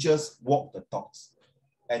teachers walk the talks.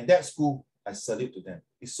 And that school, I salute to them.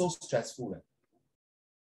 It's so stressful.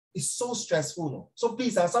 It's so stressful. No? So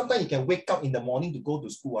please, sometimes you can wake up in the morning to go to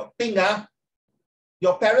school. Think,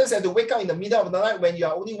 your parents have to wake up in the middle of the night when you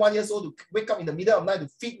are only 1 year old to wake up in the middle of the night to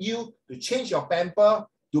feed you, to change your pamper,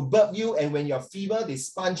 to burp you, and when you're fever, they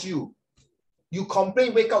sponge you. You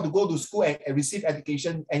complain, wake up to go to school and receive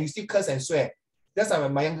education, and you still curse and swear. That's why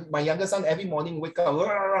my younger son every morning wake up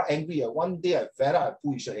angry. One day I fed up, I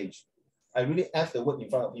pull his shirt age. I really F the word in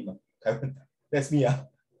front of him. That's me.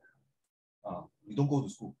 You don't go to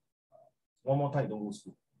school. One more time, you don't go to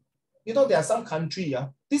school. You know, there are some country.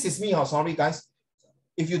 This is me. Sorry, guys.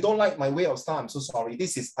 If you don't like my way of style, I'm so sorry.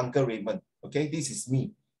 This is Uncle Raymond. Okay, this is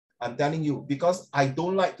me. I'm telling you because I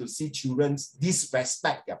don't like to see children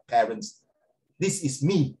disrespect their parents. This is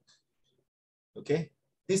me. Okay,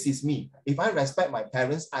 this is me. If I respect my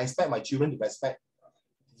parents, I expect my children to respect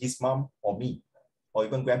his mom or me, or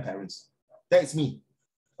even grandparents. That is me.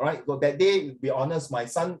 All right. So that day, to be honest, my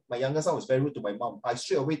younger son was very rude to my mom. I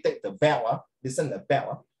straight away take the bell. Listen, the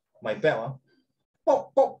bell. My bell.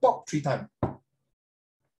 Pop, pop, pop, 3 times.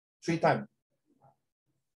 3 times.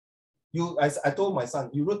 I told my son,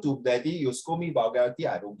 you rude to daddy, you scold me vulgarity,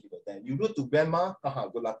 I don't give a damn. You rude to grandma,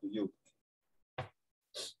 good luck to you.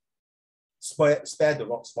 Spare the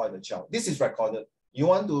rod, spoil the child. This is recorded.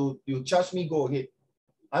 You charge me, go ahead.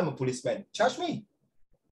 I'm a policeman. Charge me.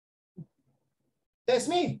 That's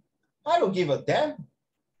me. I don't give a damn.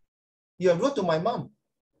 You're rude to my mom.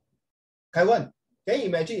 Kaiwan, can you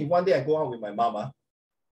imagine if one day I go out with my mom,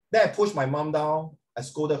 then I push my mom down, I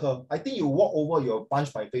scolded her. I think you walk over, you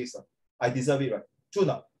punch my face. I deserve it, right? True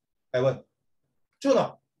not? Kaiwan. True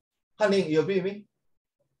not? Honey, you agree with me?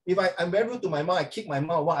 If I'm very rude to my mom, I kick my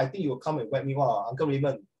mom, I think you will come and whack me. Wow, Uncle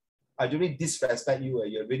Raymond, I really disrespect you.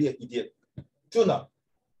 You're really an idiot. True not?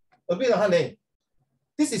 Agree not, honey?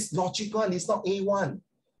 This is logical and it's not A1.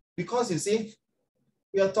 Because you see,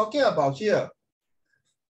 we are talking about here.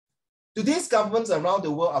 Today's governments around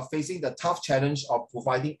the world are facing the tough challenge of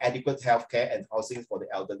providing adequate healthcare and housing for the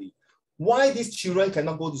elderly. Why these children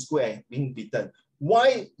cannot go to school and being beaten?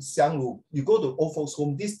 Why, Xiangru, you go to old folks'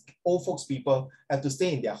 home, these old folks people have to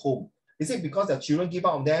stay in their home? Is it because their children give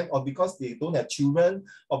up on them, or because they don't have children,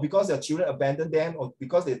 or because their children abandon them, or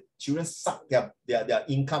because their children suck their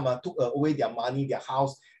income, took away their money, their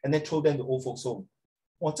house, and then throw them to old folks' home?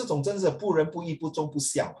 哇，这种真是不仁不义、不忠不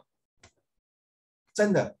孝，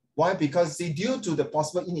真的。Why? Because due to the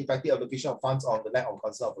possible ineffective allocation of funds on the lack of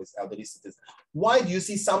concern of its elderly citizens. Why do you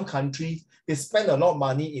see some countries, they spend a lot of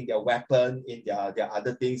money in their weapon, in their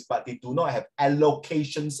other things, but they do not have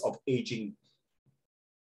allocations of aging?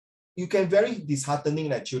 You can very disheartening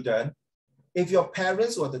like children. If your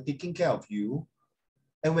parents were taking care of you,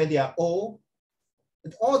 and when they are old,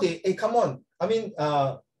 hey, come on. I mean,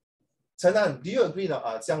 Chen An, do you agree that,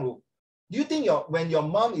 Xiangru? Do you think when your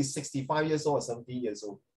mom is 65 years old or 70 years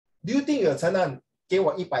old, do you think 陈安给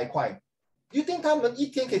我100块 ？Do you think 他们一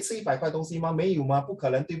天可以吃100块东西吗？没有吗？不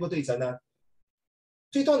可能，对不对，陈安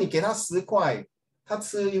最多你给他10块，他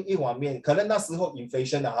吃一碗面，可能那时候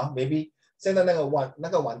inflation 啊 ，maybe 现在那个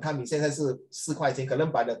碗汤米现在是4块钱，可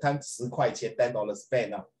能by the time 10块钱$10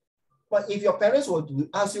 spend 啊。But if your parents were to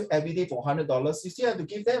ask you every day for $100, you still have to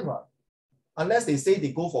give them, unless they say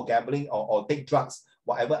they go for gambling or take drugs,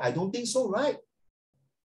 whatever. I don't think so, right?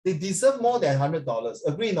 They deserve more than $100.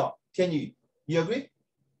 Agree or not? Tian Yu, you agree?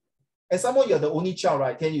 And somehow you're the only child,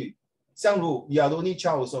 right? Tian Yu, Xiang Ru, you are the only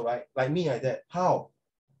child also, right? Like me, like that. How?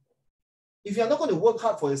 If you're not going to work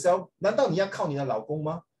hard for yourself, 难道你要靠你的老公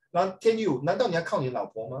吗？天佑，难道你要靠你的老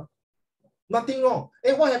婆吗？ Nothing wrong.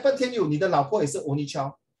 Eh, what happened, 天佑？你的老婆也是 only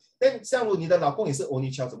child. Then 像如你的老公也是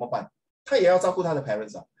only child 怎么办？他也要照顾他的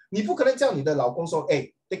parents 啊。你不可能叫你的老公说，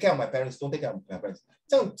哎 ，take care of my parents, don't take care of my parents，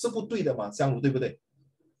 这样是不对的嘛，相如对不对？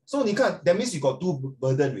 So 你看 ，that means you got two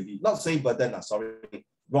burden really, not say burden 啊 ，sorry,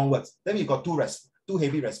 wrong words. Then you got two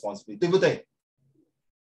heavy responsibility， 对不对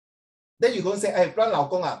 ？Then you go say， 哎，不然老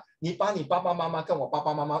公啊，你把你爸爸妈妈跟我爸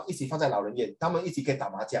爸妈妈一起放在老人院，他们一起可以打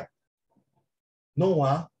麻将。No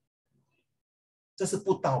啊，这是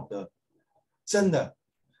不道德，真的。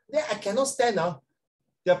Then I cannot stand now.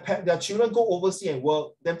 Their children go overseas and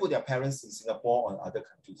work, then put their parents in Singapore or other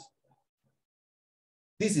countries.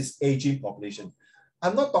 This is aging population.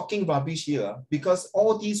 I'm not talking rubbish here because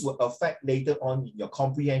all these will affect later on in your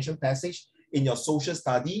comprehension passage, in your social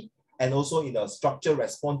study, and also in the structure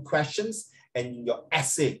response questions and in your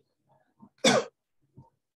essay.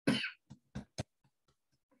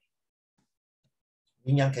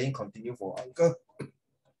 Mingyang, can you continue for Uncle?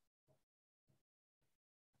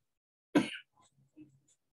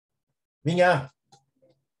 Mingyang.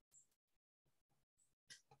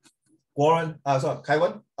 Warren, sorry,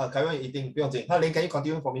 Kaiwan, you're eating. Lin, can you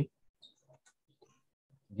continue for me?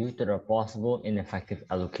 Due to the possible ineffective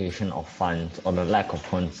allocation of funds or the lack of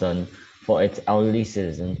concern for its elderly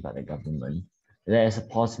citizens by the government, there is a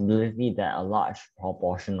possibility that a large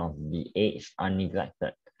proportion of the aged are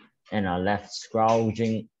neglected and are left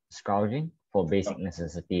scrounging for basic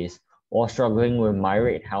necessities or struggling with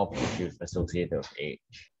myriad health issues associated with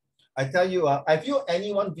age. I tell you, have you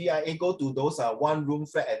anyone VIA go to those one-room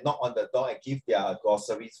flat and knock on the door and give their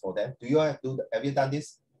groceries for them? Have you done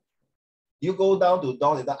this? You go down to the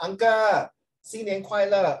door and say, Uncle, 新年快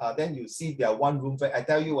乐. Then you see their one-room flat. I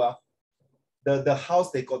tell you, the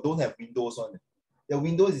house they don't have windows on. The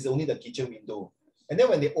windows is only the kitchen window. And then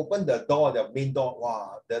when they open the door, the main door,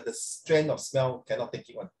 wow, the strand of smell cannot take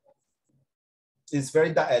it on. It's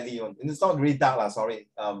very dark alley on. And it's not really dark, sorry.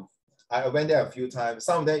 I went there a few times.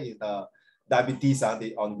 Some of them is diabetes,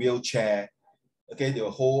 they on wheelchair. Okay, they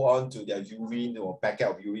will hold on to their urine or packet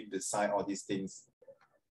of urine beside all these things.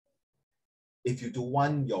 If you do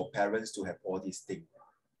want your parents to have all these things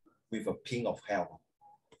with a ping of health,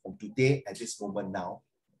 from today at this moment now,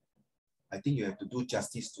 I think you have to do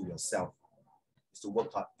justice to yourself. Is to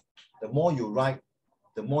work hard. The more you write,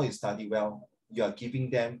 the more you study well, you are giving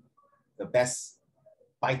them the best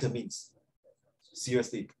vitamins.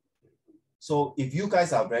 Seriously. So if you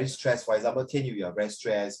guys are very stressed, for example, Tian Yu, you are very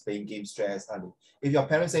stressed, playing game stress. If your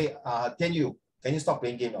parents say, Tian Yu, can you stop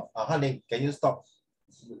playing game? Ling, can you stop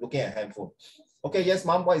looking at handphone? Okay, yes,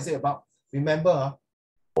 mom, what is it about? Remember,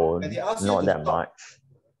 when they ask not that much.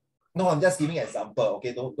 No, I'm just giving an example.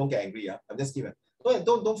 Okay, don't get angry. I'm just giving.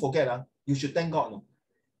 Don't forget. You should thank God. No?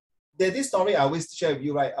 There's this story I always share with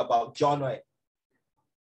you, right, about John, right?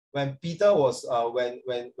 When Peter was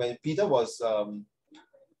when Peter was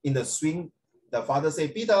in the swing, the father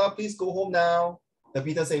said, Peter, please go home now. The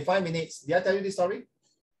Peter said, 5 minutes. Did I tell you this story?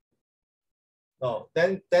 No.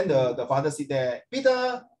 Then the father sit there,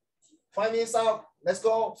 Peter, 5 minutes out. Let's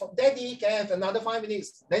go. Daddy, can I have another 5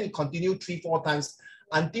 minutes? Then he continued 3-4 times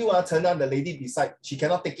until turned on the lady beside. She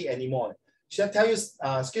cannot take it anymore. She'll tell you,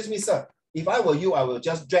 excuse me, sir, if I were you, I will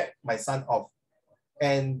just drag my son off.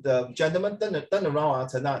 And the gentleman turned around,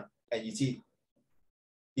 turned on, and you see,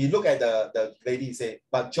 he looked at the lady, he said,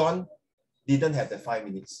 but John didn't have the 5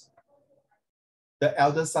 minutes. The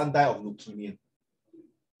elder son died of leukemia.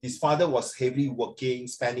 His father was heavily working,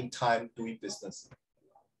 spending time doing business.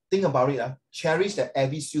 Think about it, cherish the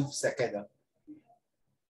every second.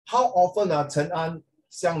 How often Chen An,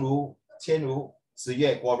 Xiangru, Qianru,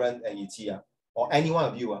 Ziyue, Warren, and Yiqi, or any one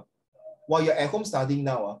of you, while you're at home studying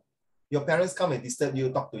now, your parents come and disturb you,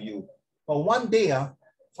 talk to you. But one day,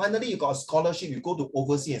 finally you got a scholarship, you go to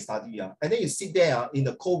overseas and study, and then you sit there in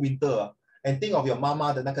the cold winter and think of your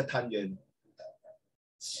mama 的那个汤圆。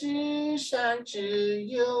世上只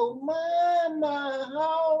有妈妈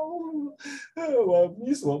好，我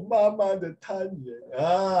miss 我妈妈的汤圆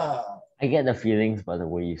啊。I get the feelings by the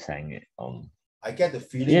way you sang it. I get the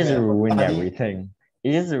feeling. It just ruined everything.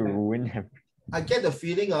 It just ruined everything. I get the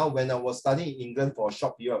feeling when I was studying in England for a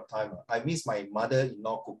short period of time, I miss my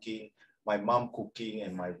mother-in-law cooking, my mom cooking,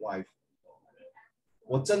 and my wife.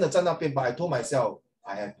 我真的在那边, but I told myself,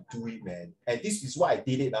 I have to do it, man. And this is why I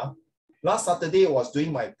did it. Last Saturday, I was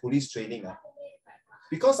doing my police training.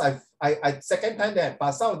 Because I second time then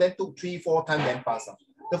pass, some of them took 3-4 times then pass.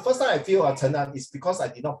 The first time I feel is because I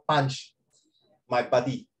did not punch my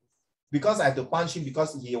buddy. Because I had to punch him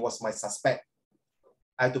because he was my suspect.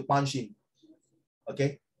 I had to punch him.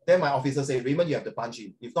 Okay. Then my officer said, Raymond, you have to punch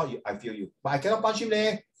him. If not, I feel you. But I cannot punch him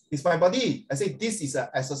there. It's my buddy. I say, this is an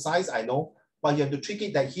exercise, I know. But you have to trick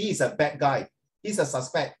it that he is a bad guy. He's a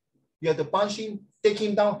suspect. You have to punch him, take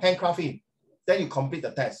him down, handcuff him. Then you complete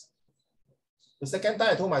the test. The second time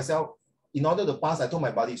I told myself, in order to pass, I told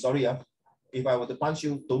my buddy, sorry, if I were to punch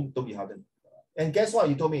you, don't be hardened. And guess what?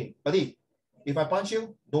 You told me, buddy, if I punch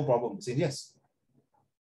you, no problem. I said, yes.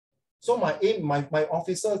 So my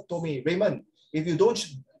officer told me, Raymond, if you don't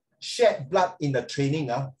shed blood in the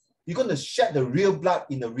training, you're going to shed the real blood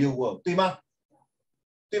in the real world. 对吗？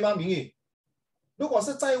对吗，明宇？如果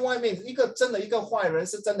是在外面，真的一个坏人，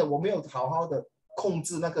是真的我没有好好的控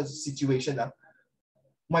制那个 situation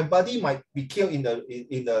my buddy might be killed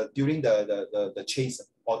during the chase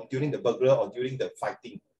or during the burglar or during the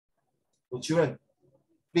fighting. So children,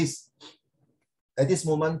 please, at this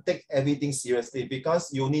moment, take everything seriously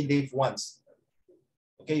because you only live once.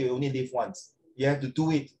 Okay, you only live once. You have to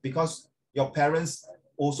do it because your parents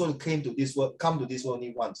also come to this world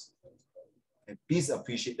only once. And please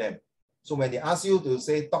appreciate them. So when they ask you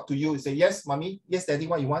to talk to you, you say, yes, mommy, yes, daddy,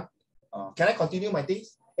 what you want? Can I continue my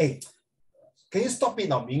things? Hey, can you stop it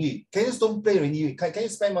now, Mingyu? Can you just don't play already? Can you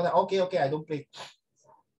spend more time? Okay, I don't play.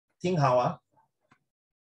 听好啊，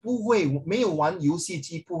不会，没有玩游戏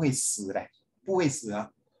机不会死嘞，不会死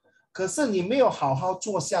啊。可是你没有好好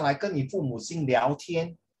坐下来跟你父母亲聊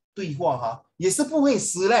天对话也是不会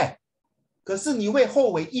死嘞。可是你会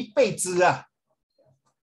后悔一辈子啊。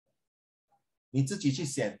你自己去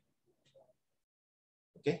想。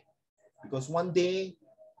Okay? Because one day,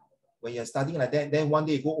 when you're studying like that, then one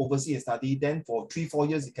day you go overseas and study, then for 3-4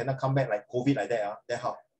 years you cannot come back like COVID like that. Then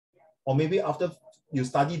how? Or maybe after you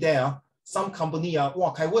study there, some company,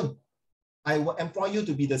 wow, Kaiwen, I will employ you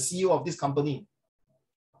to be the CEO of this company.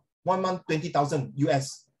 1 month, 20,000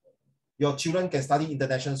 US. Your children can study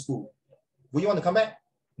international school. Will you want to come back?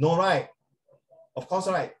 No, right? Of course,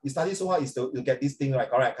 right? You study so hard is to get this thing right.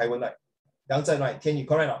 Correct, Kaiwen, right? Yang Zhen, right? Tian Yu,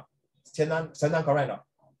 correct? Chen Nan, correct?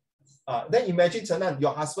 Then imagine Chen Nan,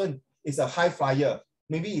 your husband is a high flyer.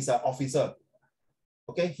 Maybe he's an officer.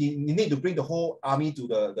 Okay, he need to bring the whole army to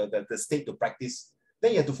the state to practice.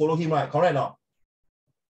 Then you have to follow him, right? Correct or not?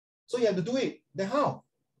 So you have to do it. Then how?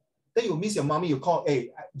 Then you miss your mommy, you call,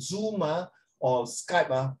 hey, Zoom or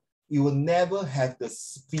Skype, you will never have the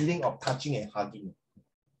feeling of touching and hugging.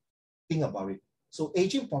 Think about it. So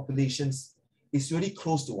aging populations is really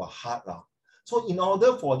close to our heart. So in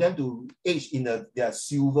order for them to age in their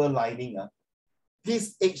silver lining,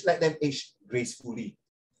 please let them age gracefully.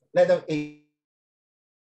 Let them age.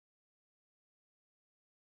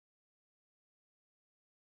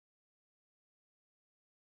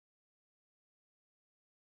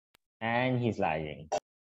 And he's lagging.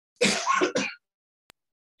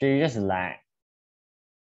 So you just lag.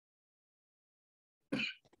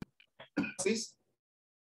 Please.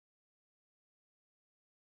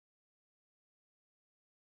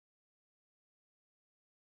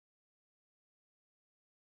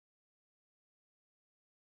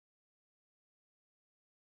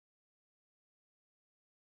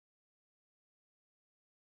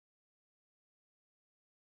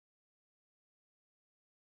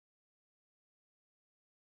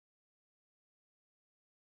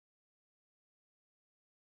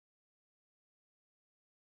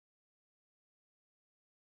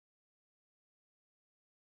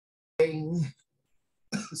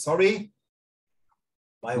 Sorry,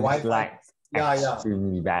 my Wi-Fi.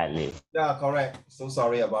 Extremely badly. Yeah, correct. So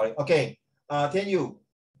sorry about it. Okay, can you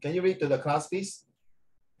read to the class, please?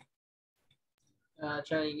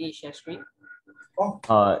 Shall I share screen?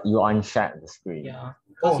 Oh, you unshared the screen. Yeah,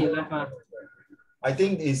 because you left. I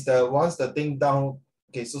think it's once the thing down.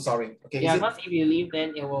 Okay, so sorry. Okay. Yeah, because if you leave,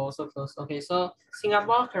 then it will also close. Okay, so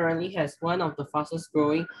Singapore currently has one of the fastest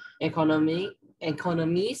growing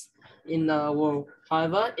economies in the world.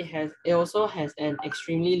 However, it also has an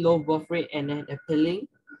extremely low birth rate and an appallingly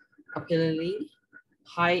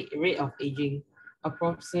high rate of aging.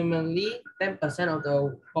 Approximately 10% of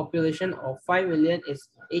the population of 5 million is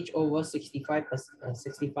aged over 65.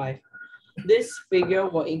 This figure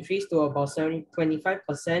will increase to about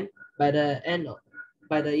 25% by the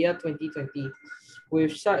year 2020.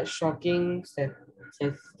 with such shocking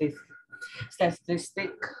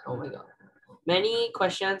statistic. Oh my God. Many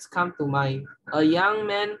questions come to mind. A young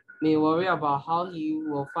man may worry about how he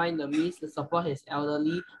will find the means to support his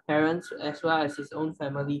elderly parents as well as his own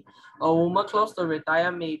family. A woman close to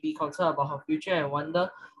retire may be concerned about her future and wonder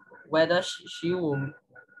whether she will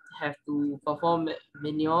have to perform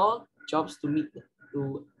menial jobs to make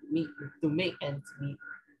ends meet.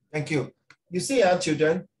 Thank you. You see,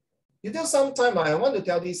 children, you know, sometime I want to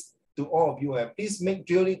tell this to all of you. Please make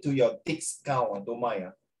really to your thick skull. Don't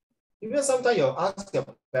mind. Even sometimes you ask your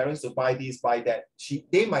parents to buy this, buy that.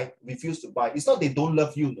 They might refuse to buy. It's not they don't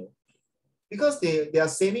love you, no. Because they are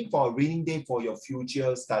saving for a rainy day for your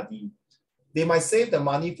future study. They might save the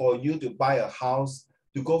money for you to buy a house,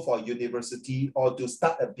 to go for university, or to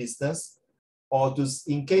start a business, or to,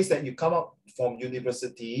 in case that you come out from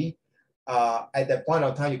university, at that point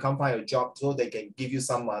of time, you can't find a job, so they can give you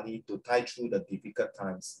some money to tide through the difficult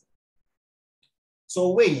times.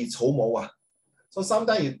 So, so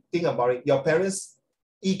sometimes you think about it, your parents,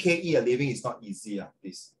 EKE, a living is not easy,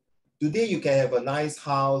 please. Today, you can have a nice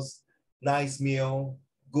house, nice meal,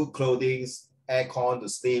 good clothing, aircon to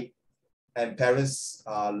sleep, and parents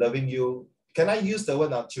loving you. Can I use the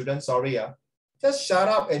word children? Sorry. Just shut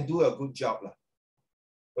up and do a good job.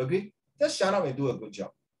 Agree? Just shut up and do a good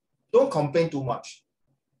job. Don't complain too much.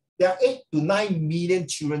 There are 8 to 9 million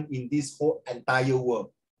children in this whole entire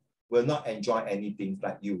world will not enjoy anything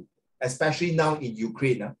like you. Especially now in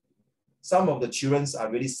Ukraine. Some of the children are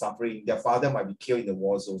really suffering. Their father might be killed in the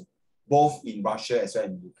war zone, both in Russia as well as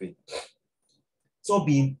in Ukraine. So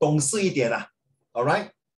be 懂事一点 all right?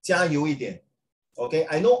 加油一点. Okay,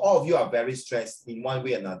 I know all of you are very stressed in one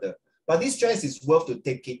way or another, but this stress is worth to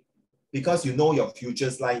take it because you know your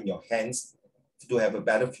futures lie in your hands to have a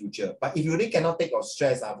better future. But if you really cannot take your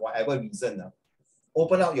stress for whatever reason,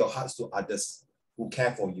 open up your hearts to others who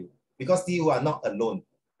care for you because you are not alone.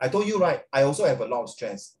 I told you, right, I also have a lot of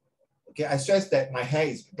stress. Okay, I stress that my hair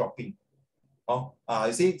is dropping.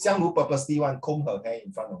 You see, Xiangru purposely comb her hair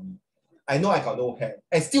in front of me. I know I got no hair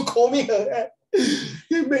and still combing her hair.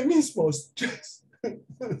 It made me more stressed.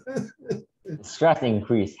 Stress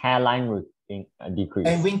increase, hairline decrease.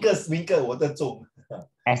 And wrinkles, 我的重.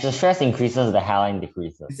 As the stress increases, the hairline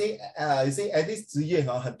decreases. You see, at this 职业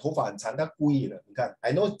头发很长，他故意的。你看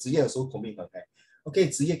I know 职业有时候 combing her hair. Okay,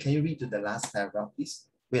 职业 can you read to the last paragraph, please?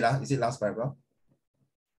 Wait, is it last paragraph?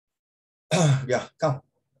 Yeah, come.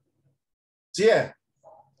 职业.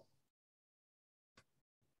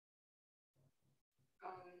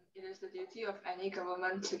 It is the duty of any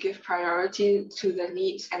government to give priority to the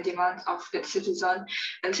needs and demands of its citizens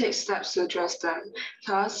and take steps to address them.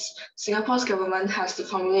 Thus, Singapore's government has to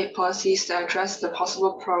formulate policies that address the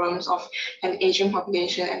possible problems of an aging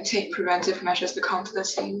population and take preventive measures to counter the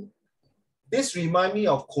same. This reminds me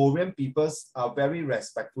of Korean peoples are very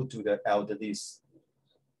respectful to the elderly.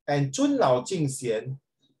 And 尊老敬贤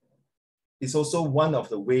is also one of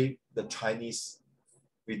the way the Chinese,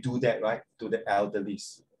 we do that, right, to the elderly.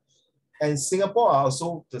 And Singapore are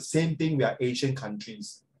also the same thing. We are Asian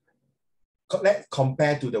countries. Let's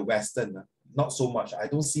compare to the Western, not so much. I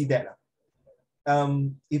don't see that.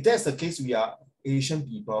 If that's the case, we are Asian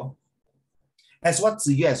people. As what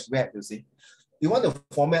Ziyu has read, you see, we want to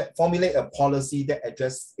formulate a policy that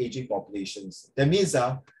addresses aging populations. That means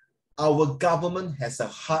our government has a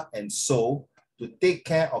heart and soul to take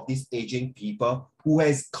care of these aging people who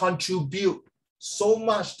has contributed so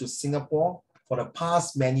much to Singapore for the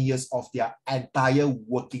past many years of their entire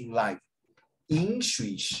working life. 饮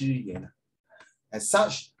水思源. As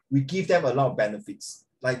such, we give them a lot of benefits.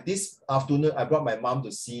 Like this afternoon, I brought my mom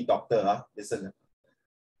to see doctor. Listen,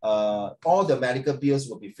 all the medical bills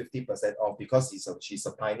will be 50% off because she's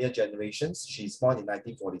a pioneer generation. She's born in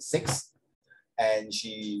 1946. And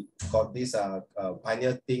she got these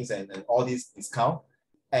pioneer things and all these discount.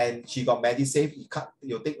 And she got MediSave.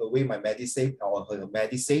 You take away my MediSave or her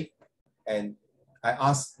MediSave. And I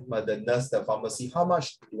asked the nurse, the pharmacy, how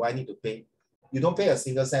much do I need to pay? You don't pay a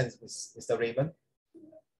single cent, Mr. Raymond.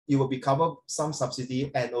 You will be covered some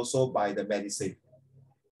subsidy and also by the MediSave.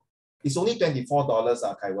 It's only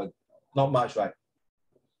 $24, Kaiwan. Not much, right?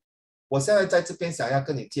 我现在在这边想要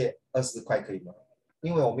跟你借20块可以吗？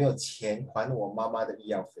因为我没有钱还我妈妈的医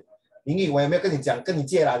药费。明宇，我也没有跟你讲，跟你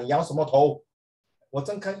借啦，你摇什么头？我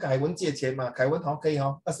正跟凯文借钱嘛，凯文好可以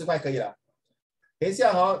20块可以了。等一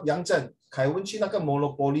下杨正，凯文去那个摩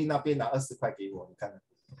罗波利那边拿20块给我，你看。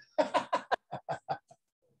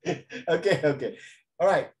Okay, all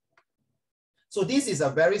right. So this is a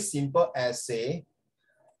very simple essay.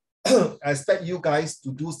 I expect you guys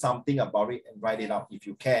to do something about it and write it out if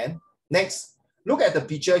you can. Next, look at the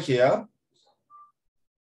picture here.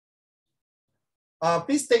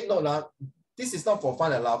 Please take note, this is not for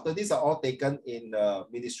fun and laughter. These are all taken in the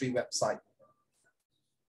ministry website.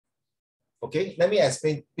 Okay, let me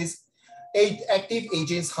explain this. Active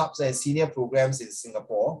aging hubs and senior programs in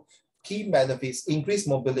Singapore. Key benefits, increase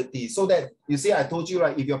mobility. So that, you see, I told you,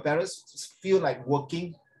 right, if your parents feel like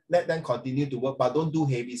working, let them continue to work, but don't do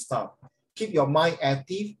heavy stuff. Keep your mind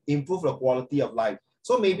active, improve the quality of life.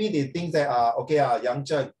 So maybe they think that, okay, Yang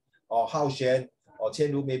Chen or Hao Xuan or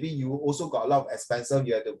Qian Lu, maybe you also got a lot of expenses.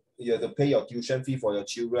 You have to pay your tuition fee for your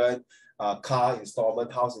children, car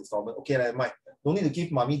installment, house installment. Okay, never mind. Don't need to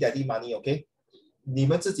give mommy, daddy money, okay? 你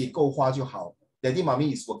们自己够花就好. Daddy,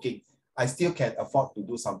 mommy is working. I still can afford to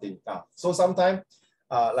do something. So sometimes,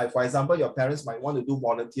 like for example, your parents might want to do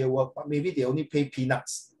volunteer work, but maybe they only pay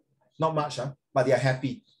peanuts. Not much, but they are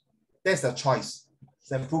happy. That's the choice.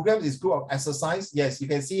 The program is group of exercise. Yes, you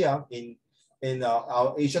can see in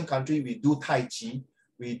our Asian country, we do Tai Chi,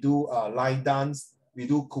 we do line dance, we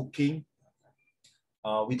do cooking,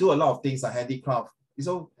 we do a lot of things like handicraft.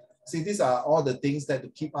 So see, these are all the things that to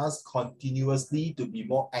keep us continuously to be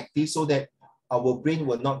more active so that our brain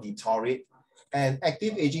will not deteriorate. And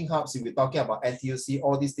active aging hubs, if we're talking about NTUC,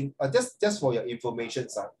 all these things, just for your information,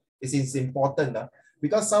 it's important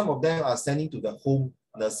because some of them are sending to the home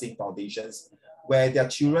nursing foundations where their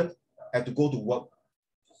children have to go to work.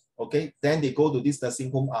 Okay, then they go to this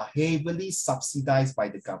nursing home, are heavily subsidized by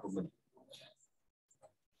the government.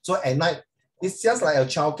 So at night, it's just like a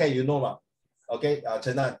childcare, you know, okay,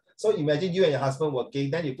 Chenan. So imagine you and your husband working,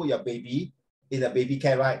 then you put your baby in a baby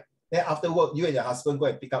care, right? Then after work, you and your husband go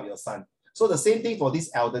and pick up your son. So the same thing for this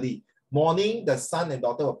elderly. Morning, the son and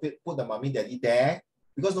daughter will put the mommy daddy there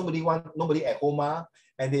because nobody at home,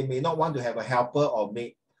 and they may not want to have a helper or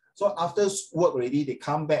maid. So after work already, they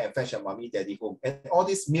come back and fetch a mommy daddy home. And all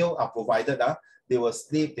these meals are provided. They will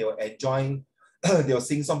sleep, they will enjoy, they will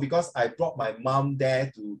sing song because I brought my mom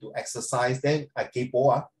there to exercise. Then I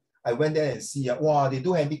kepo, I went there and see, wow, they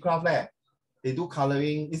do handicraft, they do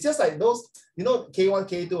coloring. It's just like those, you know, K1,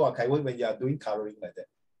 K2 or Kai1 when you are doing coloring like that.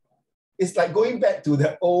 It's like going back to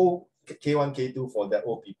the old K1, K2 for the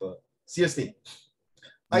old people. Seriously.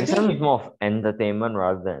 I think it's more of entertainment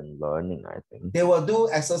rather than learning, I think. They will do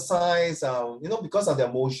exercise, you know, because of their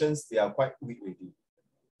motions, they are quite weak already.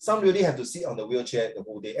 Some really have to sit on the wheelchair the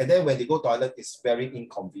whole day. And then when they go to the toilet, it's very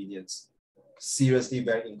inconvenient. Seriously,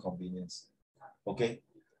 very inconvenient. Okay?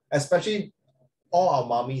 Especially all our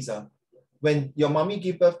mummies, when your mommy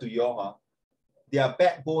give birth to you, their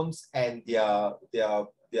backbones and their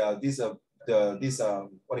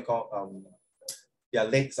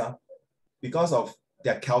legs, because of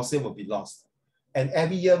their calcium will be lost. And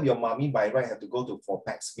every year your mommy by right have to go for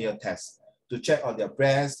pap smear tests to check on their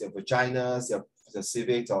breasts, their vaginas, their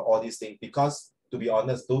cervix, or all these things. Because to be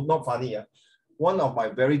honest, not funny, one of my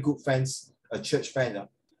very good friends, a church friend,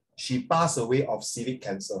 she passed away of cervix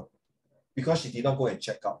cancer because she did not go and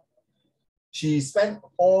check out. She spent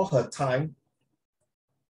all her time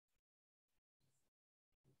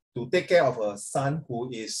to take care of her son who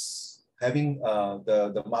is having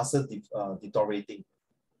the muscle deteriorating.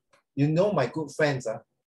 You know, my good friends,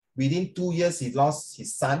 within 2 years, he lost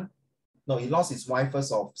his son. No, he lost his wife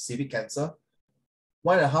first of cervix cancer.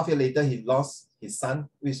 1.5 years later, he lost his son,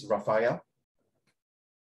 who is Raphael.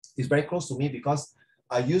 He's very close to me because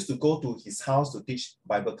I used to go to his house to teach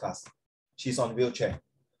Bible class. She's on wheelchair.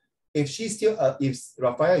 If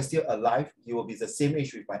Raphael is still alive, he will be the same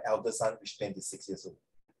age with my elder son, which is 26 years old.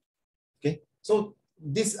 Okay, so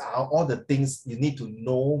these are all the things you need to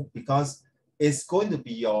know because it's going to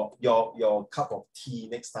be your cup of tea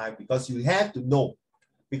next time because you have to know.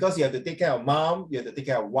 Because you have to take care of mom, you have to take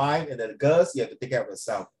care of wife, and then the girls, you have to take care of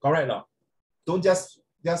yourself. Correct now? Don't just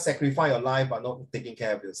sacrifice your life by not taking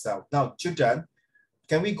care of yourself. Now, children,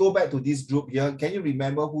 can we go back to this group here? Can you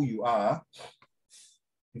remember who you are?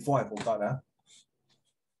 Before I forgot.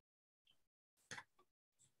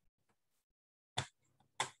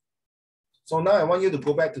 So now I want you to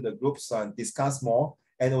go back to the groups and discuss more,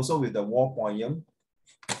 and also with the war poem.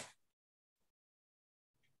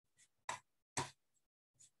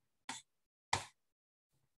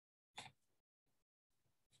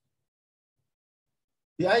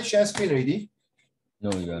 Did I share screen already?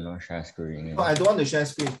 No, you are not share screen. No, I don't want to share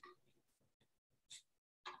screen.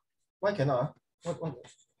 Why cannot? What?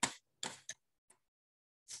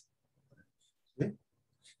 Okay.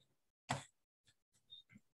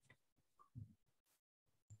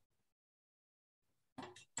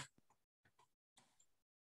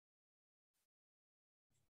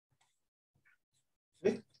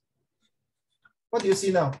 Okay. What do you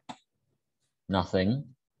see now? Nothing.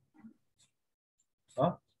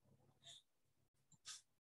 Huh?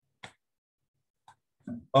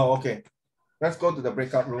 Oh, okay. Let's go to the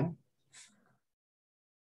breakout room.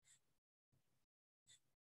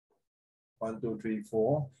 1, 2, 3,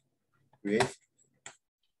 4. Great.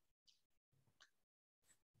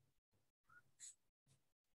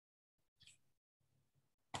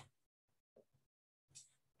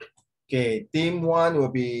 Okay, team 1 will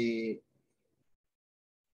be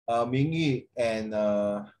Mingyi and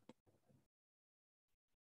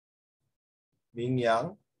Ming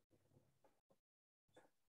Yang.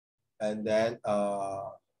 And then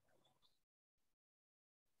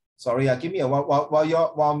sorry, give me a while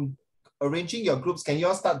I'm arranging your groups, can you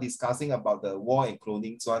all start discussing about the war and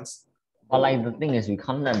clothing ones? But like the thing is, we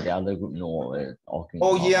can't let the other group know what we're talking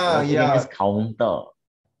Oh, about. yeah, We can just counter.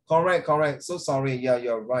 Correct. So sorry. Yeah,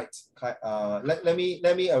 you're right. Let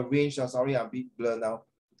me arrange. Sorry, I'm a bit blur now.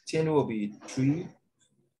 Tian will be 3.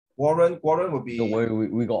 Warren will be. Don't worry,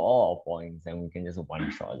 we got all our points and we can just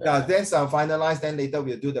one shot. Yeah, that's finalized. Then later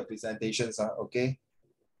we'll do the presentations. Okay.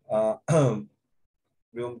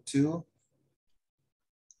 Room 2.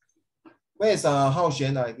 Where is Hao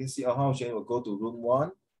Xuan? I can see Hao Xuan will go to room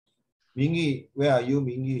 1. Mingyi, where are you,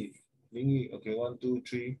 Mingyi? Mingyi, okay, 1, 2,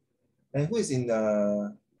 3. And who is in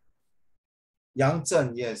the Yang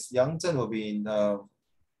Zhen? Yes, Yang Zhen will be in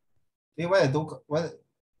where I don't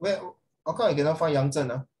where how come I cannot find Yang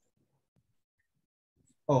Zhen?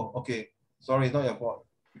 Oh, okay. Sorry, not your fault.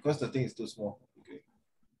 Because the thing is too small.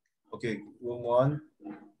 Okay, room 1.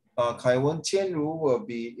 Kai Wen Qianru will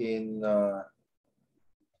be in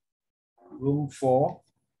room 4.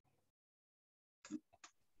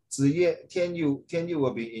 Ziye Tianyu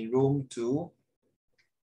will be in room 2.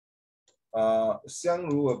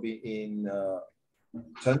 Xiangru will be in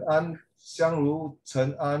Xiangru,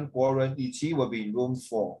 Chen An, Guoren, Yiqi will be in room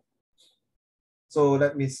 4. So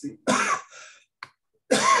let me see.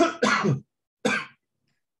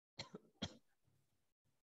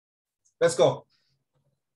 Let's go.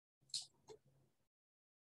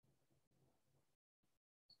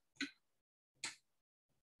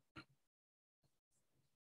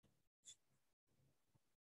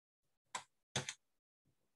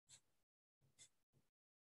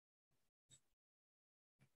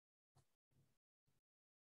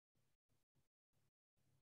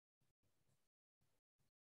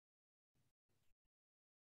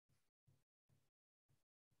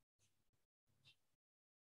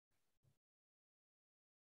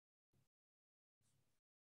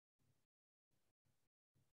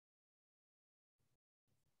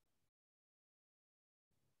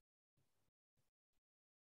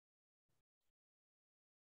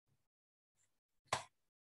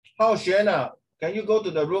 Hao Xuan, can you go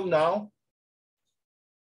to the room now?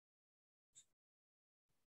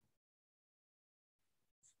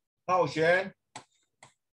 Hao Xuan.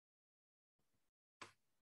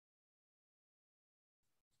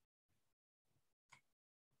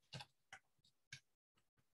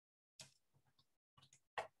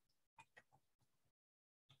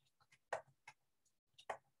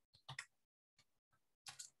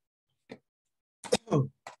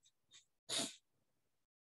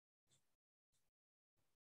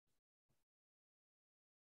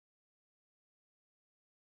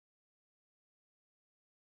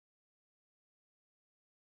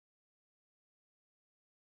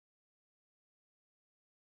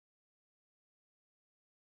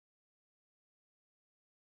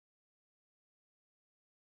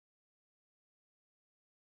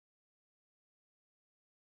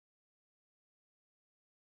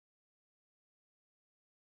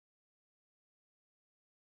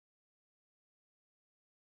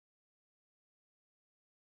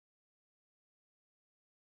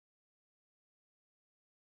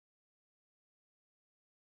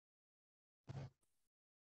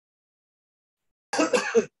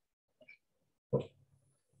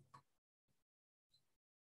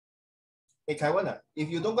 Hey, Kaiwan, if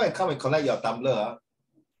you don't go and come and collect your tumbler,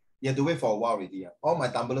 you have to wait for a while already. All my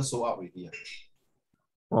tumblers sold out already.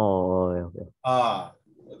 Oh, okay.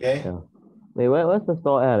 Okay. Yeah. Wait, where's the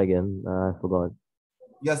store at again? I forgot.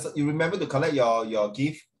 Yes, you remember to collect your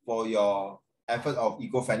gift for your effort of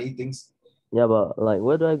eco-friendly things? Yeah, but like,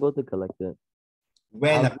 where do I go to collect it?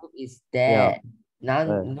 When? Our group is there.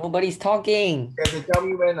 Nobody's talking. You have to tell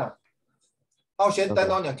me when. How should turn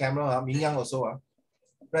Okay. on your camera? Ming Yang also.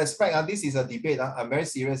 Respect, this is a debate. I'm very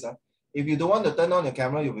serious. If you don't want to turn on your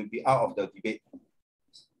camera, you will be out of the debate.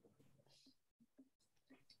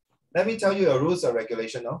 Let me tell you your rules and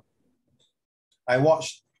regulation now. I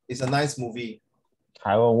watched. It's a nice movie.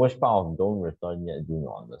 Taiwan, which part of don't return yet do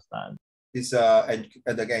you understand? It's and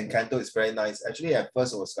again, Encanto is very nice. Actually, at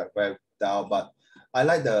first it was like very dull, but I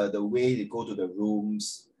like the way they go to the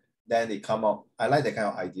rooms. then they come out. I like that kind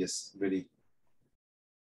of ideas, really.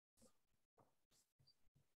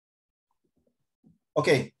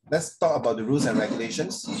 Okay, let's talk about the rules and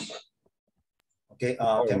regulations. Okay,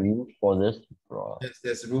 rule for this?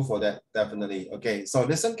 There's a rule for that, definitely. Okay, so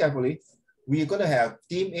listen carefully. We're going to have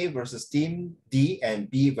team A versus team D and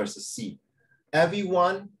B versus C.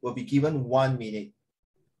 Everyone will be given 1 minute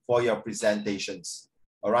for your presentations.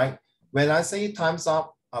 All right. When I say time's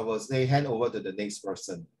up, I will say hand over to the next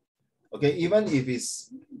person. Okay, even if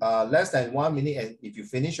it's less than 1 minute and if you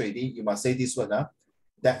finish already, you must say this one.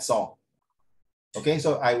 That's all. Okay,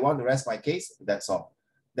 so I want to rest my case, that's all.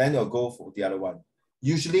 Then you'll go for the other one.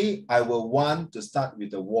 Usually, I will want to start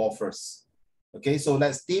with the war first. Okay, so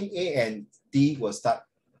let's team A and D will start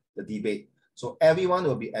the debate. So everyone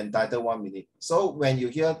will be entitled 1 minute. So when you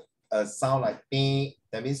hear a sound like me,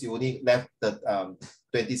 that means you only left the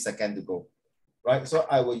 20 seconds to go, right? So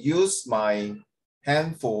I will use my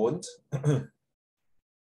handphone.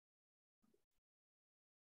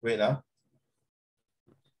 Wait,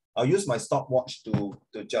 I'll use my stopwatch to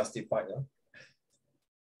justify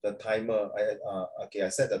the timer. Okay, I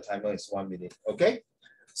set the timer is 1 minute. Okay,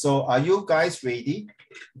 so are you guys ready?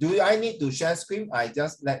 Do I need to share screen? I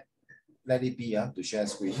just let it be to share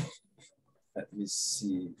screen. Let me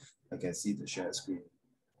see if I can see the share screen.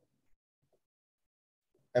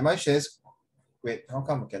 Am I sharing? Wait, how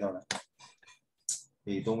come I cannot?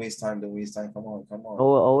 Hey, don't waste time, don't waste time. Come on, come on.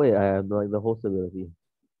 Oh wait, I have like the host ability.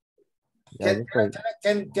 Yeah,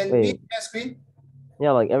 can we share screen?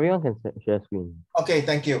 Yeah, like everyone can share screen. Okay,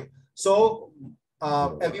 thank you. So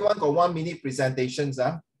everyone got 1 minute presentations.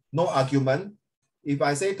 No argument. If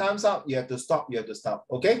I say time's up, you have to stop, you have to stop.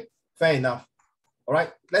 Okay, fair enough. All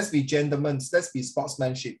right, let's be gentlemen, let's be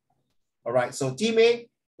sportsmanship. All right, so team A,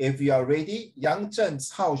 if you are ready, Yang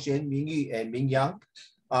Zhen, Hao Xuan, Ming Yu, and Ming Yang.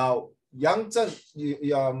 Yang Zhen,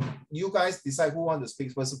 you guys decide who wants to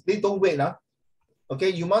speak first. Please don't wait. Okay,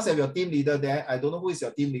 you must have your team leader there. I don't know who is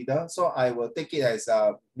your team leader, so I will take it as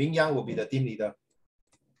Ming Yang will be the team leader.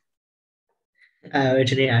 I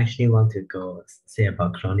actually want to go say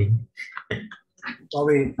about cloning.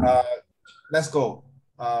 Sorry, let's go.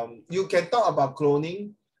 You can talk about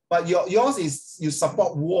cloning, but yours is you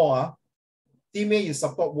support war. Team A, you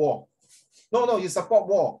support war. No, you support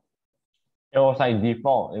war. It was like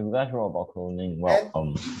default. If you guys wrote about cloning,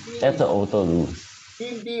 well, that's the auto rules.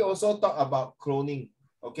 Team B also talk about cloning.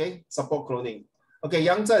 Okay, support cloning. Okay,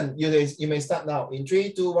 Yang Zhen, you may start now. In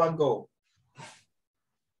 3, 2, 1, go.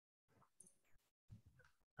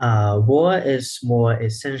 War is more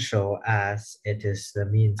essential as it is the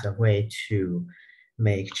means of way to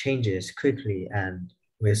make changes quickly and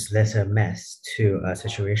with lesser mess to a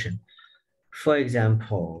situation. For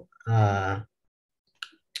example,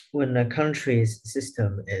 when a country's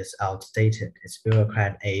system is outdated, its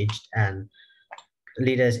bureaucrat aged, and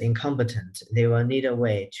leaders incompetent, they will need a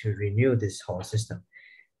way to renew this whole system.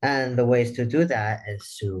 And the ways to do that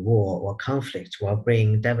is through war or conflict will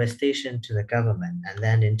bring devastation to the government and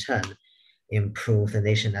then in turn improve the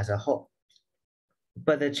nation as a whole.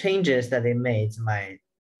 But the changes that they made might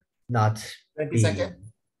not be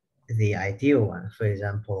the ideal one. For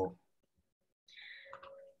example,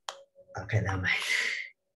 okay, never mind.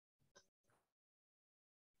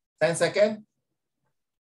 10 seconds.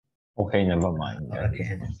 Okay, never mind. Yeah.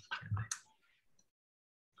 Okay.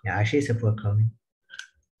 Yeah, actually support cloning.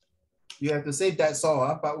 You have to say that's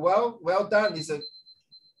all, but well done. It's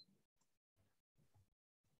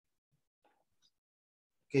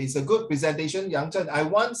a good presentation, Yang Zhen. I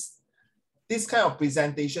want this kind of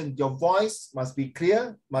presentation. Your voice must be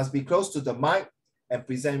clear, must be close to the mic, and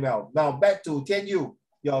present well. Now back to Tian Yu.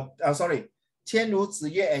 Tian Ru,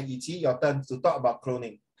 Ziyue, and Yiqi, your turn to talk about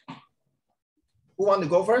cloning. Who want to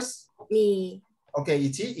go first? Me. Okay,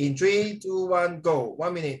 Yiqi, in 3, 2, 1, go.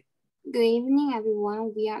 1 minute. Good evening,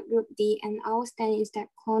 everyone. We are Group D, and our stand is that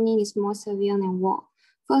cloning is more severe than war.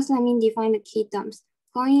 First, let me define the key terms.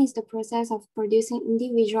 Cloning is the process of producing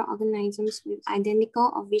individual organisms with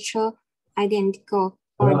identical or virtual identical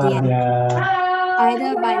or DNA,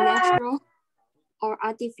 either by natural or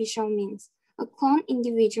artificial means. A cloned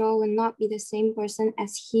individual will not be the same person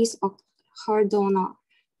as his or her donor.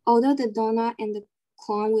 Although the donor and the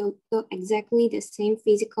clone will look exactly the same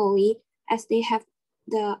physically as they have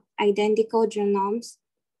the identical genomes,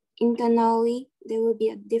 internally, they will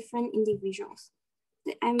be different individuals.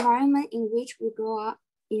 The environment in which we grow up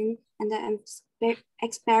in and the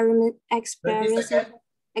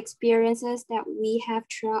experiences that we have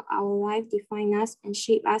throughout our life define us and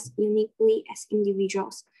shape us uniquely as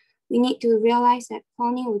individuals. We need to realize that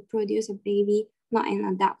cloning will produce a baby, not an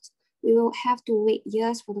adult. We will have to wait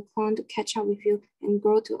years for the clone to catch up with you and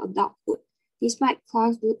grow to adulthood. Despite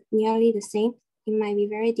clones look nearly the same, it might be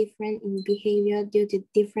very different in behavior due to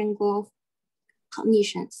different growth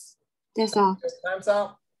conditions. That's all. Time's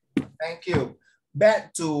up. Thank you.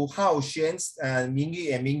 Back to Hao Xuan,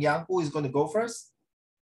 Mingyu and Mingyang. Who is going to go first?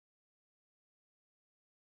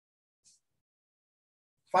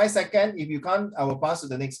 5 seconds. If you can't, I will pass to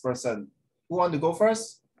the next person. Who want to go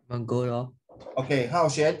first? I'll go lor. Okay, Hao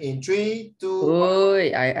Xuan in 3, 2, 1.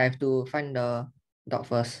 Wait, I have to find the dog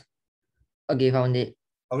first. Okay, found it.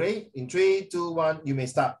 Okay, in 3, 2, 1, you may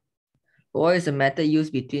start. War is a method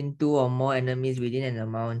used between two or more enemies within an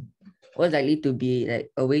amount. What's likely to be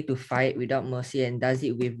like a way to fight without mercy and does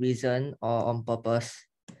it with reason or on purpose.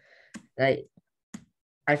 Like,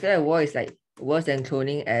 I feel like war is like worse than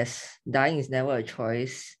cloning, as dying is never a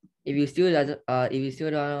choice. If you still don't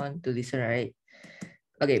want to listen, right?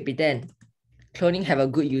 Okay, pretend cloning have a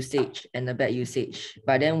good usage and a bad usage,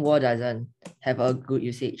 but then war doesn't have a good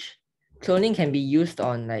usage. Cloning can be used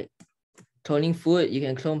on like cloning food. You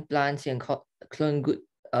can clone plants, you can clone good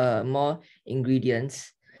more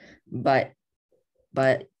ingredients, but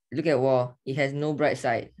look at war. It has no bright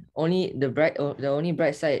side. The only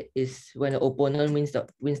bright side is when the opponent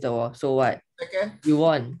wins the war. So what? Okay. You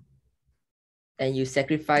won, and you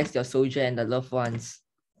sacrificed your soldier and the loved ones.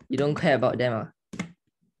 You don't care about them.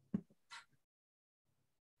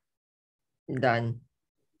 Done.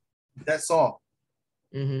 That's all.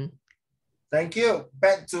 Thank you.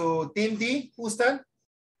 Back to Team D. Who's turn?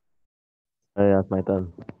 Yeah, it's my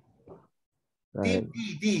turn. Team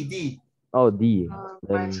D. Oh, D.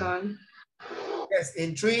 My turn. Yes,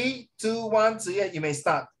 in 3, 2, 1, so yeah, you may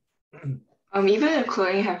start. Even if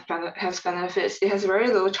cloning has benefits, it has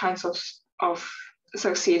very low chance of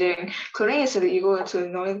succeeding. Cloning is illegal to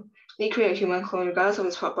knowingly create a human clone regardless of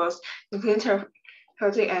its purpose, including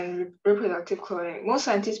therapeutic and reproductive cloning. Most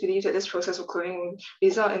scientists believe that this process of cloning will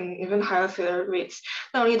result in even higher failure rates.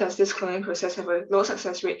 Not only does this cloning process have a low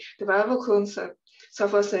success rate, the viable clone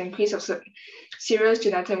suffers the increase of serious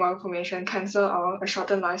genetic malformation, cancer, or a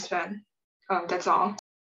shortened lifespan. That's all.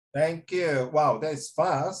 Thank you. Wow, that is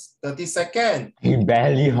fast. 30 seconds. He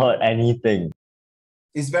barely heard anything.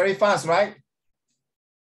 It's very fast, right?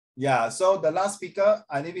 Yeah, so the last speaker,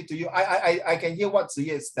 I leave it to you. I can hear what Ziyi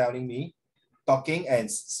is telling me, talking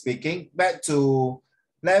and speaking. Back to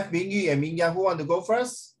left, Mingyu and Mingyang. Who want to go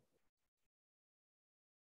first?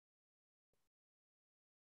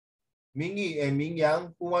 Mingyu and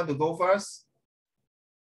Mingyang, who want to go first?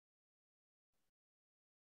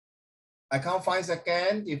 I count 5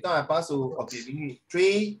 seconds. If not, I pass to, okay, Mingyu.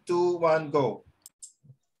 3, 2, 1, go.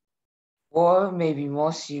 War may be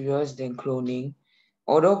more serious than cloning.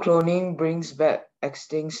 Although cloning brings back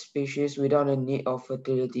extinct species without the need of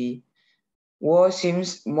fertility, war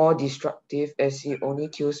seems more destructive as it only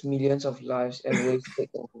kills millions of lives and wastes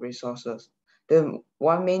resources. The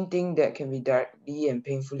one main thing that can be directly and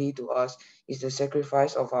painfully to us is the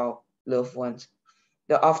sacrifice of our loved ones.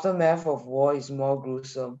 The aftermath of war is more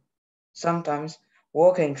gruesome. Sometimes,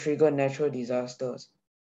 war can trigger natural disasters.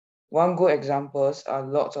 One good examples are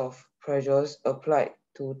lots of pressures applied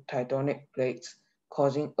to tectonic plates,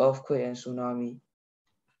 causing earthquake and tsunami.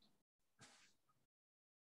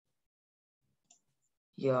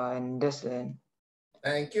 Yeah, and that's the end.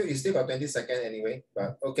 Thank you. You still got 20 seconds anyway,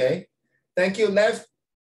 but okay. Thank you. Left,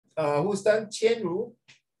 who's done? Qian Ru.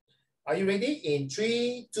 Are you ready? In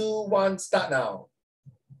 3, 2, 1, start now.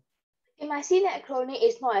 It might seem that cloning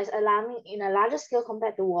is not as alarming in a larger scale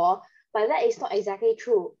compared to war, but that is not exactly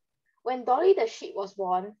true. When Dolly the sheep was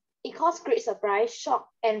born, it caused great surprise, shock,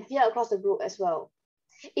 and fear across the group as well.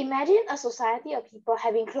 Imagine a society of people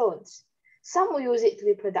having clones. Some will use it to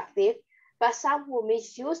be productive, but some will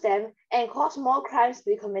misuse them and cause more crimes to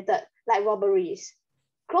be committed, like robberies.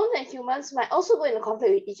 Clones and humans might also go into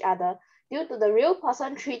conflict with each other due to the real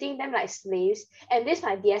person treating them like slaves, and this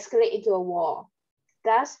might de-escalate into a war.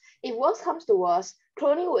 Thus, if worse comes to worse,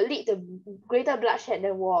 cloning would lead to greater bloodshed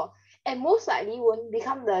than war, and most likely will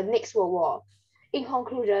become the next World War. In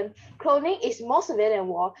conclusion, cloning is more severe than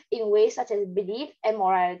war in ways such as belief and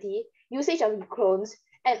morality, usage of clones,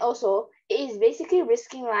 and also it is basically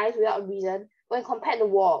risking lives without reason when compared to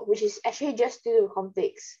war, which is actually just due to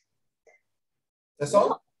conflicts. That's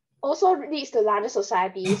all? It also leads to larger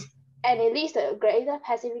societies, and it leads to greater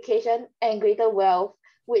pacification and greater wealth,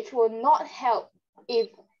 which will not help if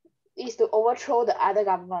is to overthrow the other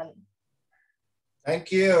government.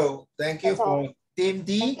 Thank you. Thank you. That's for all. Team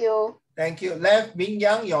D. Thank you. Thank you. Left,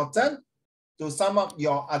 Mingyang, your turn to sum up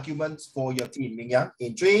your arguments for your team. Mingyang,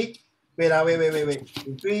 in 3, wait.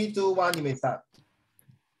 In 3, 2, 1, you may start.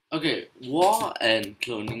 Okay, war and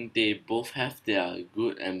cloning, they both have their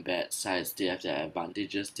good and bad sides. They have their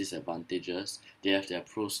advantages, disadvantages. They have their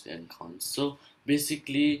pros and cons. So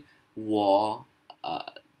basically, war,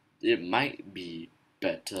 it might be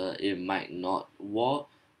better, it might not.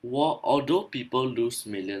 Although people lose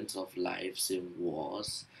millions of lives in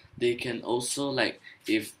wars, they can also, like,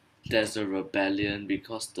 if there's a rebellion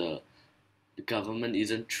because the government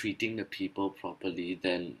isn't treating the people properly,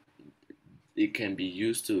 then it can be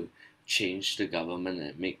used to change the government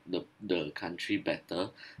and make the country better.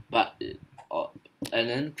 But uh, and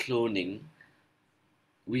then cloning,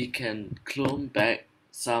 we can clone back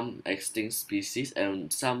some extinct species,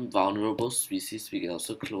 and some vulnerable species we can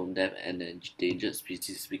also clone them, and endangered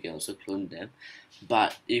species we can also clone them.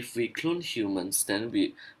 But if we clone humans, then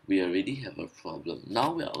we already have a problem.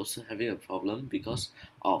 Now we are also having a problem because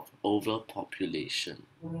of overpopulation.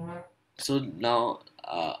 So now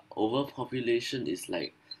overpopulation is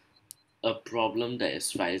like a problem that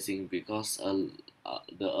is rising because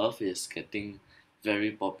the earth is getting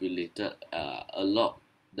very populated. A lot,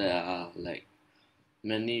 there are like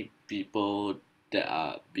many people that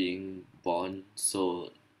are being born.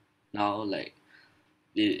 So now, like,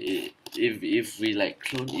 if we like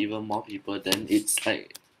clone even more people, then it's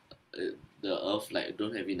like the earth like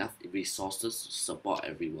don't have enough resources to support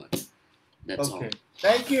everyone. That's all. Okay,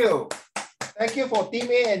 thank you. Thank you for Team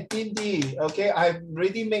A and Team D. Okay, I've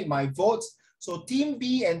already made my votes. So Team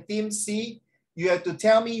B and Team C, you have to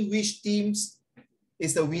tell me which teams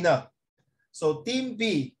is the winner. So Team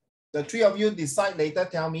B, the three of you decide later,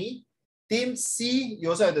 tell me. Team C, you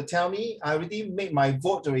also have to tell me. I already made my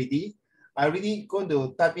vote already. I already going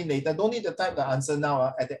to type in later. Don't need to type the answer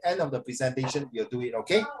now. At the end of the presentation, we'll do it,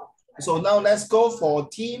 okay? So now let's go for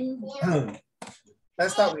team.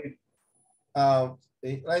 Let's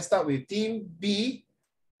start with Team B.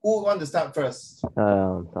 Who want to start first?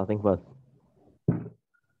 Starting first.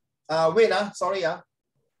 Wait, sorry.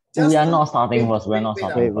 We are not starting first. We're not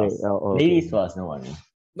starting Wait, first. okay. Ladies first, no one.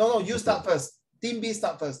 No, you start first. Team B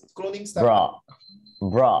start first. Cloning start.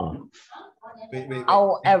 Bruh. Wait.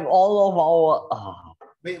 All of our.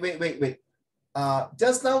 Wait.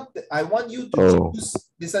 Just now, I want you to choose.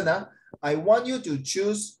 Listen, I want you to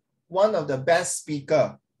choose one of the best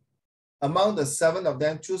speaker. Among the 7 of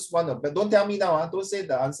them, choose one of them. Don't tell me now. Don't say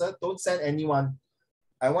the answer. Don't send anyone.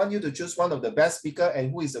 I want you to choose one of the best speaker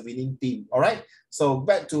and who is the winning team. All right. So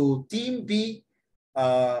back to Team B.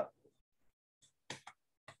 You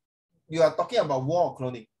are talking about war or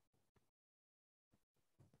cloning.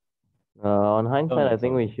 On hindsight, I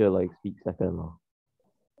think we should like speak second.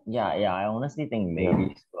 Yeah. I honestly think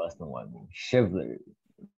ladies first, no one. Chivalry.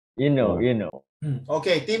 You know.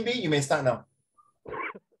 Okay, Team B, you may start now.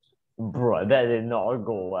 Bro, that did not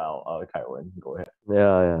go well. Kaiwen, go ahead.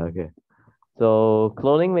 Yeah, okay. So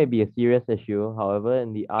cloning may be a serious issue. However,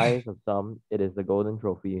 in the eyes of some, it is the golden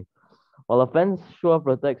trophy. While a fence sure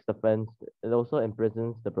protects the fence, it also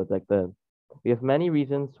imprisons the protected. We have many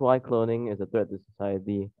reasons why cloning is a threat to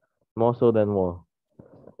society, more so than war.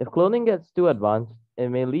 If cloning gets too advanced, it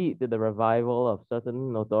may lead to the revival of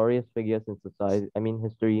certain notorious figures in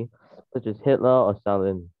history, such as Hitler or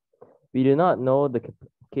Stalin. We do not know the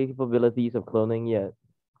capabilities of cloning yet,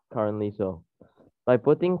 currently so. By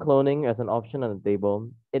putting cloning as an option on the table,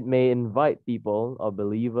 it may invite people or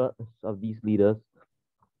believers of these leaders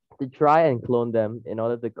to try and clone them in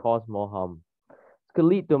order to cause more harm. This could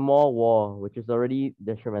lead to more war, which is already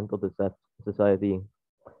detrimental to society.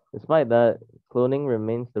 Despite that, cloning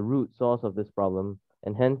remains the root source of this problem,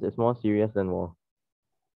 and hence is more serious than war.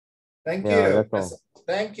 Thank you. That's all.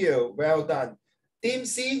 Thank you. Well done. Team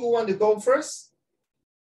C, who want to go first?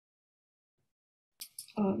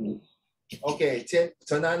 Me. Okay,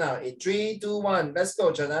 Chanana, in 3, 2, 1, let's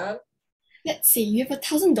go, Chanana. Let's say you have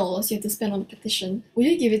 $1,000 you have to spend on a petition. Will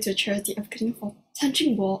you give it to a charity advocating for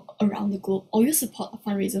punching war around the globe, or you support a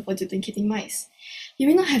fundraiser for duplicating mice? You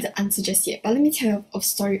may not have the answer just yet, but let me tell you a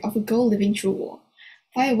story of a girl living through war.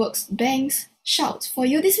 Fireworks, bangs, shouts. For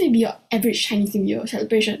you, this may be your average Chinese New Year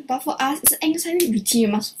celebration, but for us, it's an anxiety routine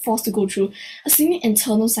we must force to go through, a seeming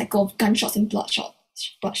internal cycle of gunshots and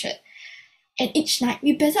bloodshed. And each night,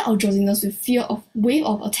 we battle our drowsiness with fear of wave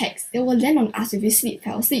of attacks that will land on us if we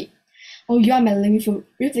fell asleep. Or you are meddling with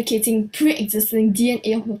replicating pre-existing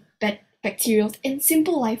DNA of bacteria in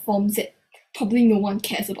simple life forms that probably no one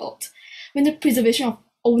cares about, when the preservation of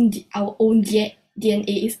our own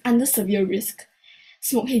DNA is under severe risk.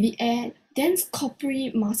 Smoke-heavy air, dense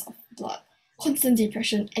coppery mass of blood, constant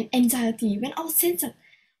depression and anxiety. When our senses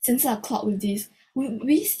are clogged with this, would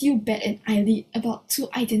we still bat an eyelid about 2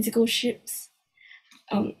 identical ships?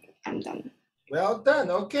 I'm done. Well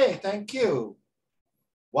done. Okay, thank you.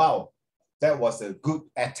 Wow, that was a good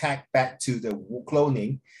attack back to the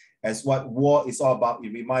cloning. As what war is all about.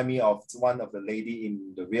 It reminds me of one of the lady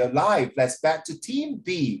in the real life. Let's back to team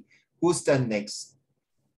B. Who's the next?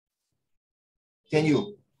 Tian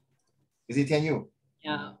Yu. Is it Tian Yu?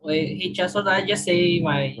 Yeah, wait, hey, just so that I just say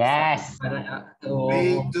my... Yes.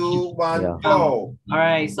 3, 2, 1, Yeah. go. All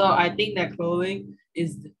right, so I think that cloning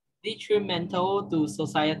is detrimental to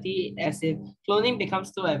society, as if cloning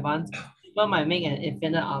becomes too advanced, people might make an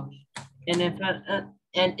infinite army. An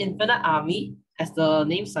infinite army, as the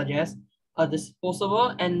name suggests, a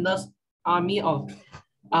disposable, endless army of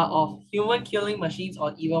human killing machines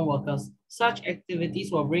or even workers. Such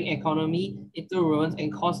activities will bring economy into ruins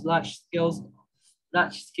and cause large scales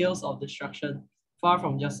of destruction, far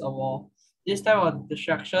from just a war. This type of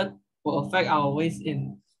destruction will affect our way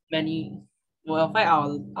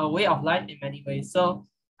of life in many ways. So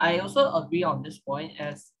I also agree on this point,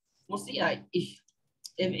 as mostly like if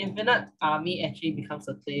infinite army actually becomes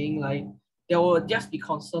a thing, like there will just be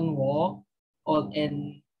constant war,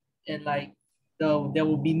 and like there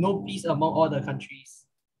will be no peace among all the countries.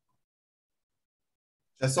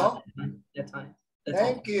 That's all? That's all.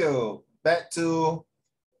 Thank you. Back to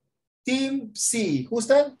team C. Who's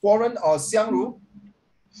that? Warren or Xiangru?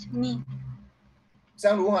 Me.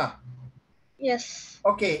 Xiangru, huh? Yes.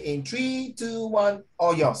 Okay, in 3, 2, 1,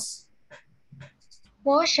 all yours.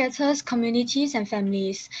 War shatters communities and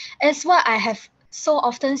families. It's what I have so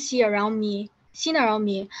often seen around me.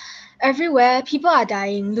 Everywhere, people are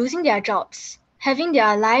dying, losing their jobs, having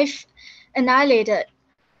their life annihilated,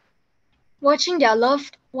 watching their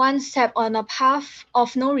loved ones step on a path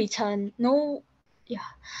of no return.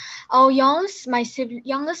 Our younger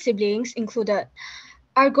siblings included,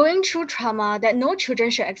 are going through trauma that no children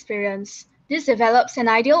should experience. This develops an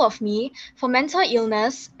ideal of me for mental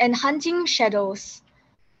illness and hunting shadows,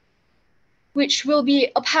 which will be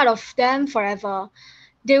a part of them forever.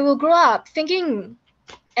 They will grow up thinking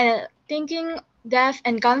death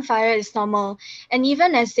and gunfire is normal, and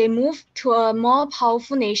even as they move to a more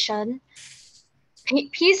powerful nation,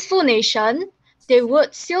 peaceful nation, they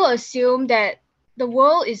would still assume that the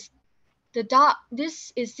world is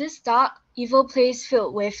this dark, evil place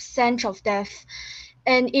filled with stench of death.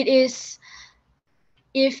 And it is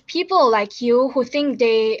if people like you who think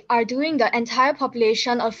they are doing the entire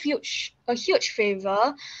population a huge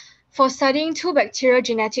favor for studying 2 bacterial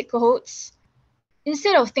genetic codes,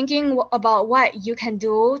 instead of thinking about what you can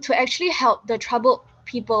do to actually help the troubled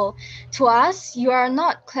people. To us, you are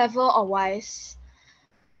not clever or wise.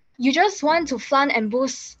 You just want to flaunt and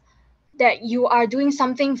boast that you are doing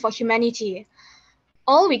something for humanity.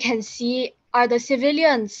 All we can see are the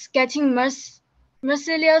civilians getting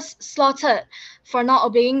merciless slaughtered for not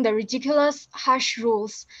obeying the ridiculous, harsh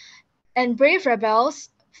rules, and brave rebels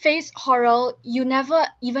face horror you never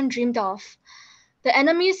even dreamed of. The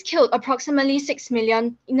enemies killed approximately 6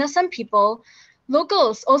 million innocent people.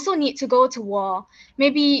 Locals also need to go to war.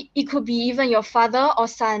 Maybe it could be even your father or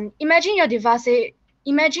son. Imagine your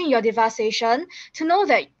devastation to know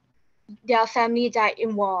that their family died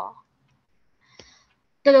in war.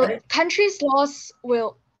 The country's laws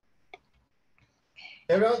will...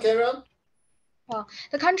 Carry on.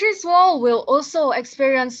 The country's war will also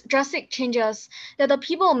experience drastic changes that the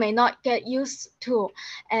people may not get used to,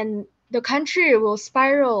 and the country will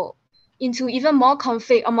spiral into even more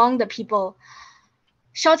conflict among the people.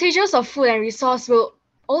 Shortages of food and resource will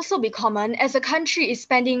also be common, as the country is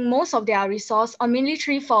spending most of their resource on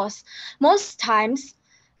military force. Most times,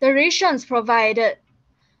 the rations provided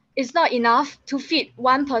is not enough to feed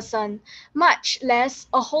one person, much less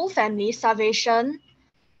a whole family. Starvation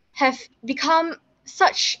have become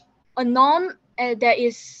such a norm that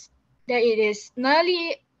it is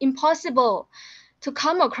nearly impossible to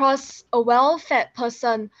come across a well-fed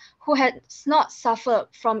person who has not suffered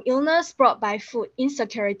from illness brought by food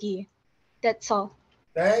insecurity. That's all.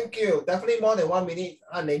 Thank you. Definitely more than 1 minute,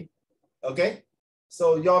 Anning. Okay.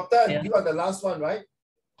 So your turn. Yeah. You are the last one, right?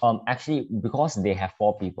 Actually, because they have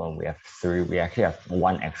 4 people and we have 3, we actually have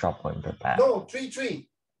 1 extra point per pair. No, 3.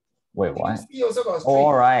 Wait, what? He also got 3.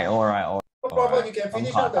 All right. No problem. You can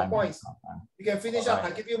finish out the time, points. You can finish up.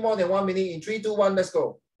 Alright. I give you more than 1 minute. In 3, 2, 1, let's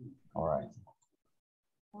go. All right.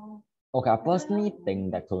 Okay, I personally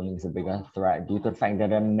think that cloning is a bigger threat due to the fact that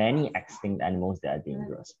there are many extinct animals that are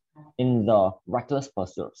dangerous. In the reckless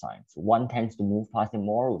pursuit of science, one tends to move past their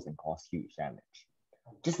morals and cause huge damage.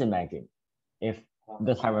 Just imagine if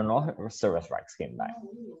the Tyrannosaurus Rex came back.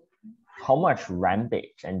 How much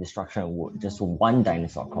rampage and destruction would just one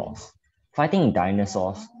dinosaur cause? Fighting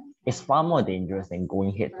dinosaurs is far more dangerous than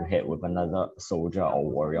going head to head with another soldier or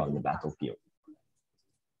warrior on the battlefield.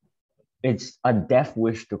 it's a death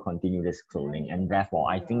wish to continue this cloning, and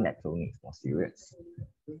therefore I think that cloning is more serious.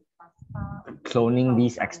 Cloning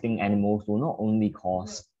these extinct animals will not only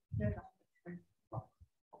cause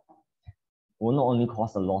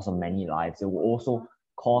the loss of many lives, it will also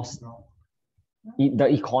cause the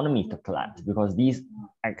economy to collapse, because these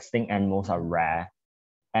extinct animals are rare,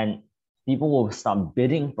 and people will start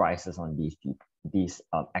bidding prices on these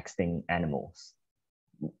extinct animals.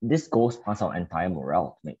 This goes past our entire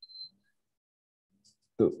morale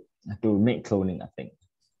to make cloning a thing.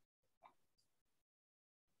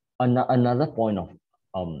 Another point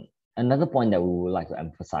that we would like to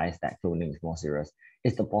emphasize that cloning is more serious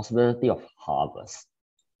is the possibility of harvest.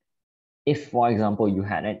 If, for example, you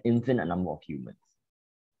had an infinite number of humans,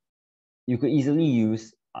 you could easily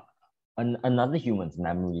use another human's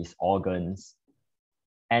memories, organs,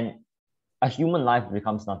 and a human life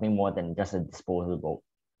becomes nothing more than just a disposable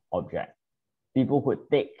object. People could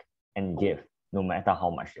take and give no matter how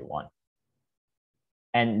much they want.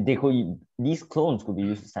 And these clones could be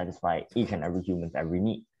used to satisfy each and every human's every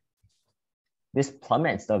need. This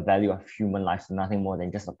plummets the value of human life to nothing more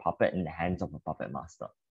than just a puppet in the hands of a puppet master.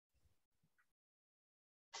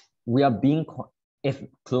 If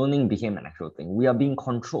cloning became an actual thing, we are being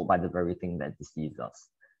controlled by the very thing that deceives us.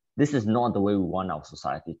 This is not the way we want our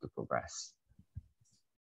society to progress.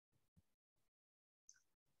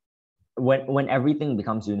 When everything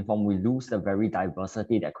becomes uniform, we lose the very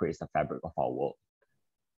diversity that creates the fabric of our world.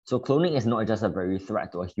 So cloning is not just a very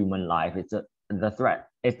threat to a human life, it's a threat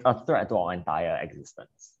to our entire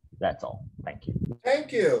existence. That's all. Thank you.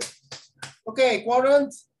 Thank you. Okay,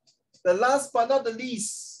 Warren, the last but not the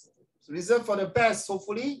least, reserved for the best,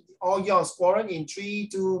 hopefully. All yours. Warren, in 3,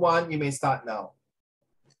 2, 1, you may start now.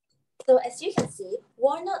 So as you can see,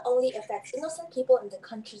 war not only affects innocent people in the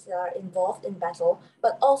countries that are involved in battle,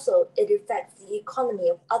 but also it affects the economy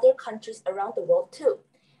of other countries around the world too.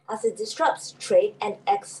 As it disrupts trade and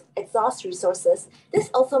exhausts resources, this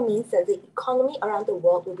also means that the economy around the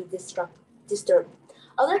world will be disturbed.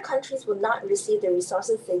 Other countries will not receive the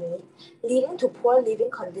resources they need, leading to poor living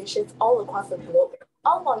conditions all across the globe,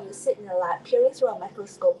 all while you sit in a lab peering through a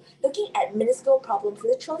microscope, looking at minuscule problems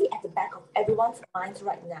literally at the back of everyone's minds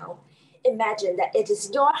right now. Imagine that it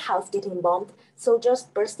is your house getting bombed, soldiers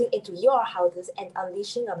bursting into your houses and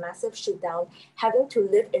unleashing a massive shootdown, having to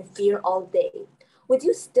live in fear all day. Would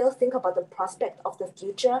you still think about the prospect of the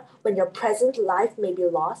future when your present life may be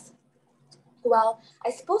lost? Well,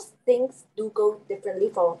 I suppose things do go differently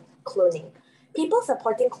for cloning. People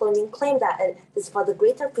supporting cloning claim that it is for the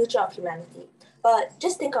greater future of humanity. But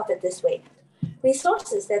just think of it this way.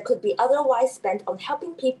 Resources that could be otherwise spent on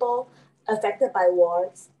helping people affected by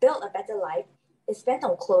wars build a better life is spent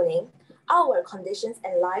on cloning. Our conditions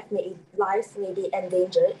and lives may be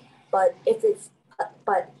endangered, but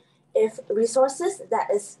if resources that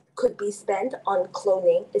could be spent on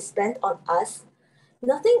cloning is spent on us,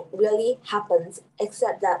 nothing really happens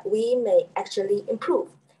except that we may actually improve.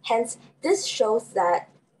 Hence, this shows that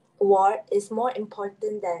war is more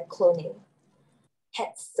important than cloning.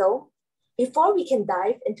 So, before we can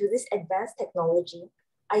dive into this advanced technology,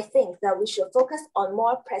 I think that we should focus on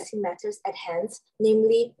more pressing matters at hand,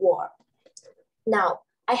 namely war. Now,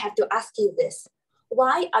 I have to ask you this.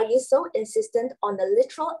 Why are you so insistent on the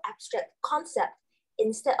literal abstract concept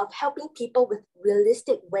instead of helping people with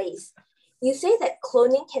realistic ways? You say that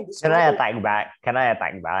cloning can destroy... Can I attack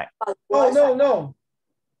back? Oh, no.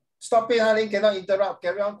 Stop it, honey. Cannot interrupt.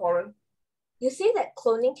 Carry on, Warren. You say that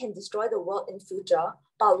cloning can destroy the world in future,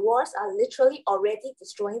 but wars are literally already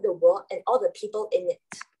destroying the world and all the people in it.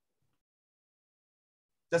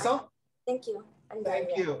 That's all? Thank you.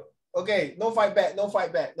 Thank you. Okay, no fight back. Well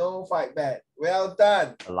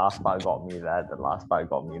done. The last part got me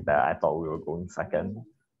there. I thought we were going second.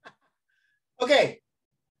 Okay.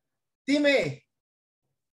 Team A.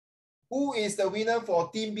 Who is the winner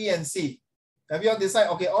for Team B and C? Have you all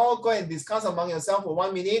decided? Okay, all go and discuss among yourself for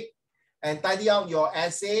 1 minute and tidy out your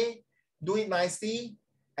essay. Do it nicely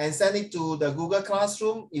and send it to the Google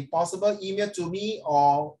Classroom. If possible, email to me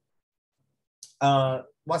or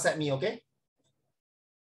WhatsApp me, okay?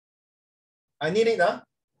 I need it, huh?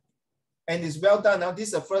 And it's well done. Now, this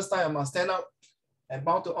is the first time I must stand up and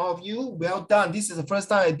bow to all of you. Well done. This is the first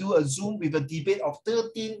time I do a Zoom with a debate of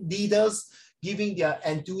 13 leaders giving their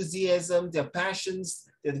enthusiasm, their passions,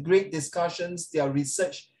 their great discussions, their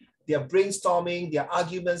research, their brainstorming, their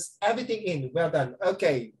arguments, everything in. Well done.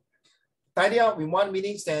 Okay. Tidy up in 1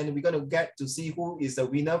 minute, then we're going to get to see who is the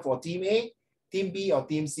winner for Team A, Team B, or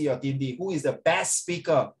Team C, or Team D. Who is the best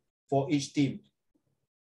speaker for each team?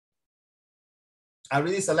 I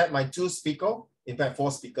really select my 2 speakers. In fact,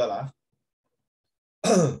 4 speakers.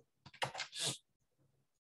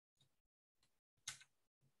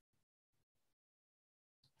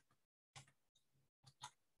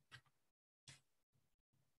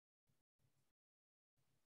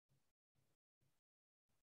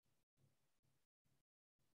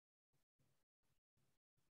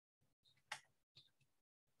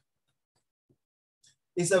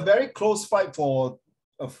 It's a very close fight for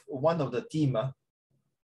one of the team.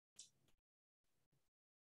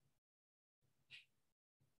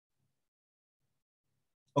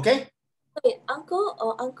 Okay. Wait,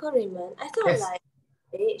 Uncle Raymond, I thought Yes. like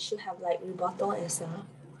they should have like rebuttal and stuff.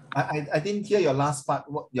 I didn't hear your last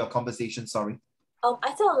part. What your conversation? Sorry.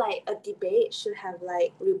 I thought like a debate should have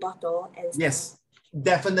like rebuttal and stuff. Yes,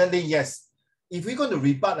 definitely yes. If we're going to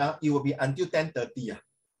rebut, it will be until 10:30.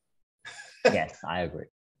 Yes, I agree.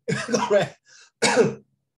 Correct. I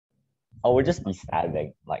would just be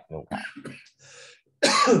standing like no guy.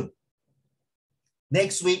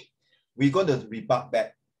 Next week, we're going to rebut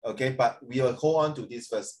back. Okay, but we will hold on to this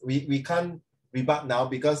first. We can't rebut now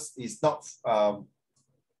because it's not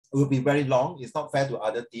it will be very long. It's not fair to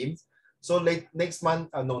other teams. So next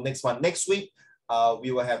week,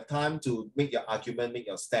 we will have time to make your argument, make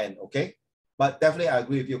your stand. Okay. But definitely, I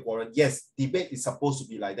agree with you, Warren. Yes, debate is supposed to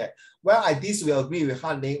be like that. Well, I disagree with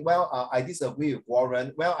Han Ling. Well, I disagree with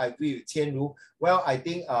Warren. Well, I agree with Tian Ru. Well, I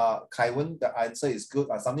think Kai Wen, the answer is good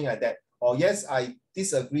or something like that. Or yes, I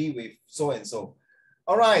disagree with so and so.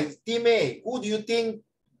 All right, Team A, who do you think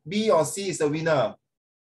B or C is the winner?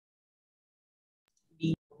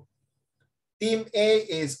 B. Team A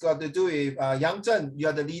is got to do with Yang Zhen. You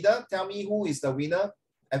are the leader. Tell me who is the winner.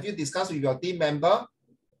 Have you discussed with your team member?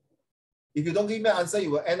 If you don't give me an answer,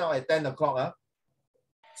 you will end out at 10 o'clock.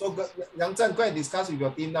 So Yang Zhen, go and discuss with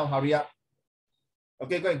your team now. Hurry up.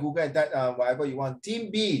 Okay, go and Google and that whatever you want. Team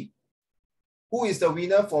B, who is the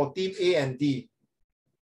winner for Team A and D?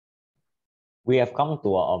 We have come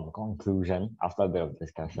to a conclusion after a bit of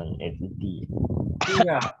discussion. It's D.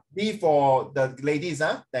 D for the ladies.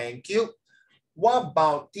 Thank you. What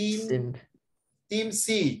about Team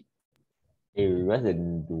C? You guys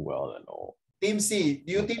didn't do well at all. Team C,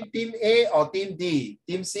 do you think Team A or Team D?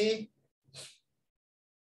 Team C?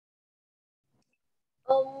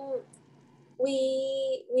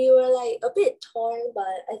 We were like a bit torn,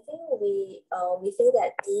 but I think we think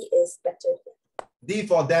that D is better. D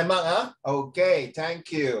for Denmark, Okay,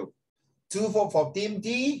 thank you. 2 for Team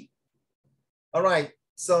D. All right,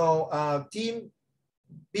 so Team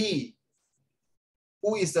B,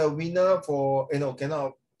 who is the winner for,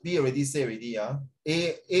 cannot, B already say already, A,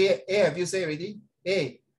 have you said already?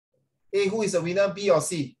 A, who is the winner, B or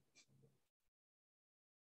C?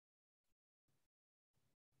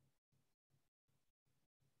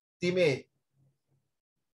 Team A,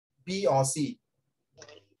 B or C?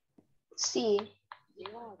 C.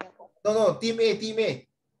 No, Team A.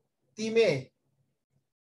 Team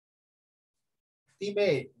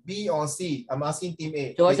A, B or C? I'm asking Team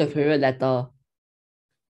A. So what's your favorite letter?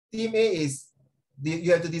 Team A is,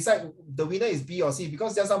 you have to decide the winner is B or C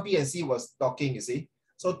because just some B and C was talking, you see.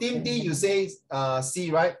 So Team D, you say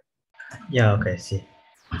C, right? Yeah, okay, C.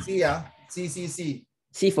 C, yeah. C.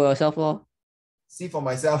 C for yourself, lor. C for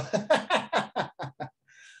myself.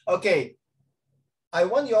 Okay. I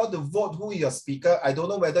want you all to vote who is your speaker. I don't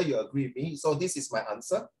know whether you agree with me. So this is my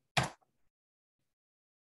answer.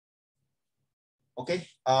 Okay.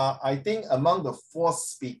 I think among the 4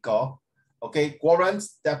 speaker, okay, Warren,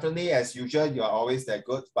 definitely as usual, you are always that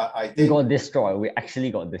good. But I think we got destroyed. We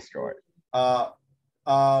actually got destroyed.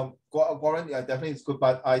 Warren, yeah, definitely is good.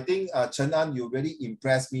 But I think Chen An, you really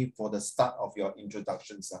impressed me for the start of your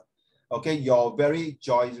introductions. Okay, you're very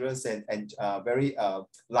joyous and very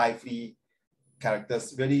lively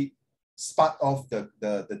characters, really spark off the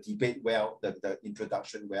debate well, the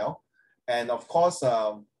introduction well. And of course,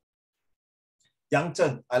 Yang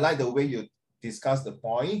Zhen, I like the way you discuss the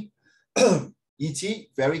point. E.T.,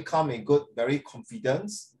 very calm and good, very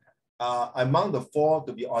confident. Among the 4,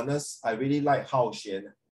 to be honest, I really like Hao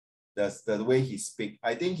Xian, the way he speaks.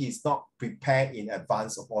 I think he's not prepared in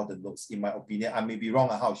advance of all the notes, in my opinion. I may be wrong,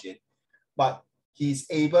 Hao Xian, but he's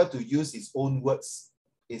able to use his own words,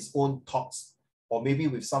 his own thoughts, or maybe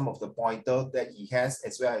with some of the pointer that he has,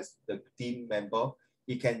 as well as the team member,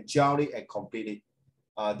 he can gel it and complete it.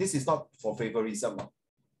 This is not for favorism.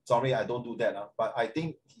 Sorry, I don't do that. But I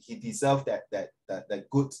think he deserves that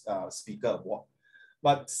good speaker award.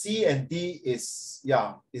 But C and D is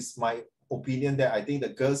my opinion that I think the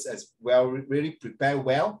girls as well really prepare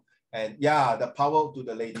well. And yeah, the power to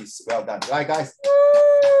the ladies. Well done. Right, guys?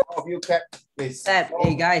 All of you clap, please. Clap.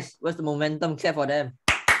 Hey, guys, what's the momentum? Clap for them.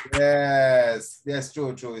 Yes,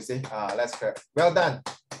 true. You see, let's clap. Well done.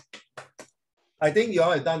 I think you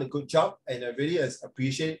all have done a good job, and I really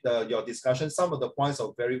appreciate your discussion. Some of the points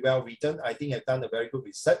are very well written. I think I've done a very good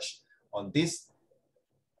research on this.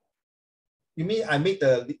 You mean I made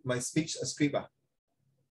my speech a script?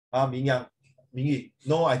 Ming Yang, Ming Yu.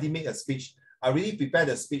 No, I didn't make a speech. I really prepared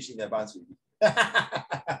the speech in advance already.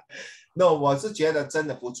 No, 我是觉得真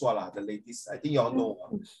的不错啦, the ladies. I think you all know.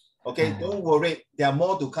 Okay, don't worry. There are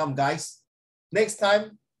more to come, guys. Next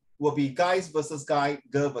time will be guys versus guy,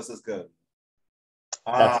 girl versus girl.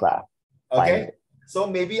 That's fair. Okay. Fine. So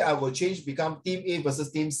maybe I will change, become team A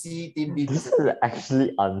versus team C, team B versus This is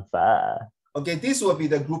actually unfair. Okay, this will be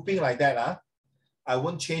the grouping like that. I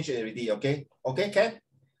won't change it already, okay? Okay, Ken?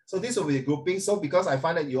 So this will be the grouping. So because I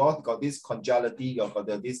find that you all got this conjoinality, you got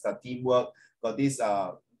this teamwork, got this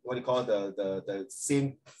what do you call the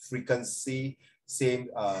same frequency, same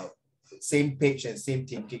page and same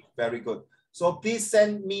thinking. Very good. So please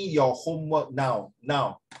send me your homework now.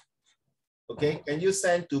 Okay, can you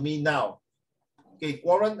send to me now? Okay,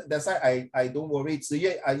 Warren, that's why I don't worry.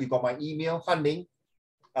 Ziyue, you got my email. Han Ling,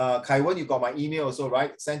 Kai Wen, you got my email also,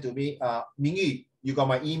 right? Send to me. Ming Yu, you got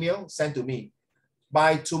my email. Send to me.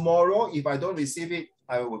 By tomorrow, if I don't receive it,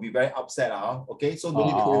 I will be very upset. Okay, so no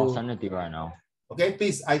need to. I'll send it to you right now. Okay,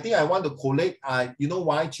 please. I think I want to collate. You know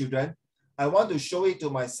why, children? I want to show it to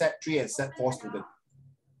my Set 3 and Set 4 students.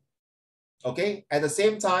 Okay, at the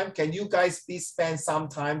same time, can you guys please spend some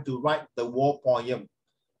time to write the war poem?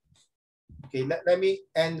 Okay, let me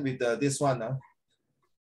end with this one.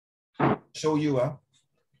 Show you.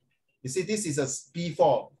 You see, this is a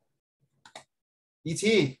P4.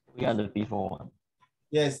 E.T. We are the P4 one.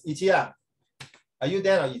 Yes, E.T. Are you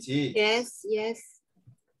there, E.T.? Yes.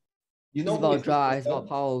 You know it's about drive, it's about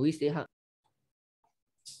power. We stay hungry.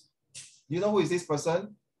 You know who is this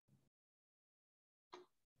person?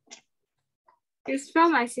 You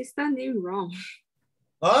spelled my sister name wrong.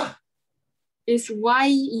 Huh? It's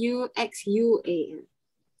Y-U-X-U-A-N.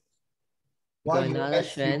 Another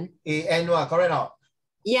trend. A-N, correct now?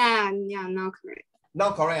 Yeah, now correct.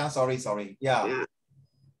 Now correct, sorry. Yeah.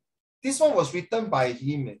 This one was written by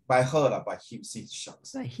him, by her, by him. See,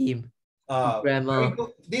 shucks. By him. Very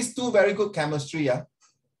good. These two very good chemistry.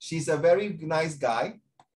 She's a very nice guy.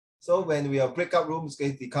 So when we are breakout rooms,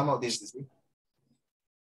 they come out this. You see?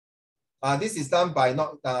 This is done by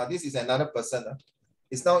this is another person.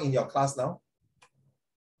 It's now in your class now.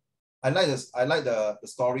 I like this. I like the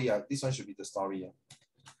story. This one should be the story.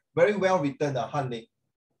 Very well written, Han Ling.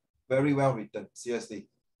 Very well written. Seriously.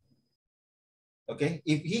 Okay,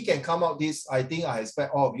 if he can come out this, I think I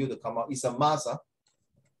expect all of you to come out. It's a must.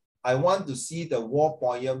 I want to see the war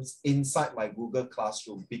poems inside my Google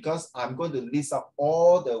Classroom because I'm going to list up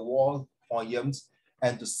all the war poems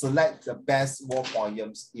and to select the best war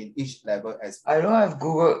poems in each level as I don't have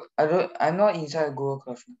Google. I'm not inside Google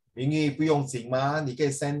Classroom. 明玉不用紧吗？你可以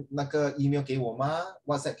send 那个 email 给我吗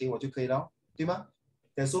 ？WhatsApp 给我就可以了，对吗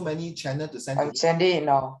 ？There's so many channels to send. I'm sending it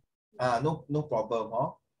now. No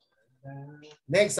problem. Next.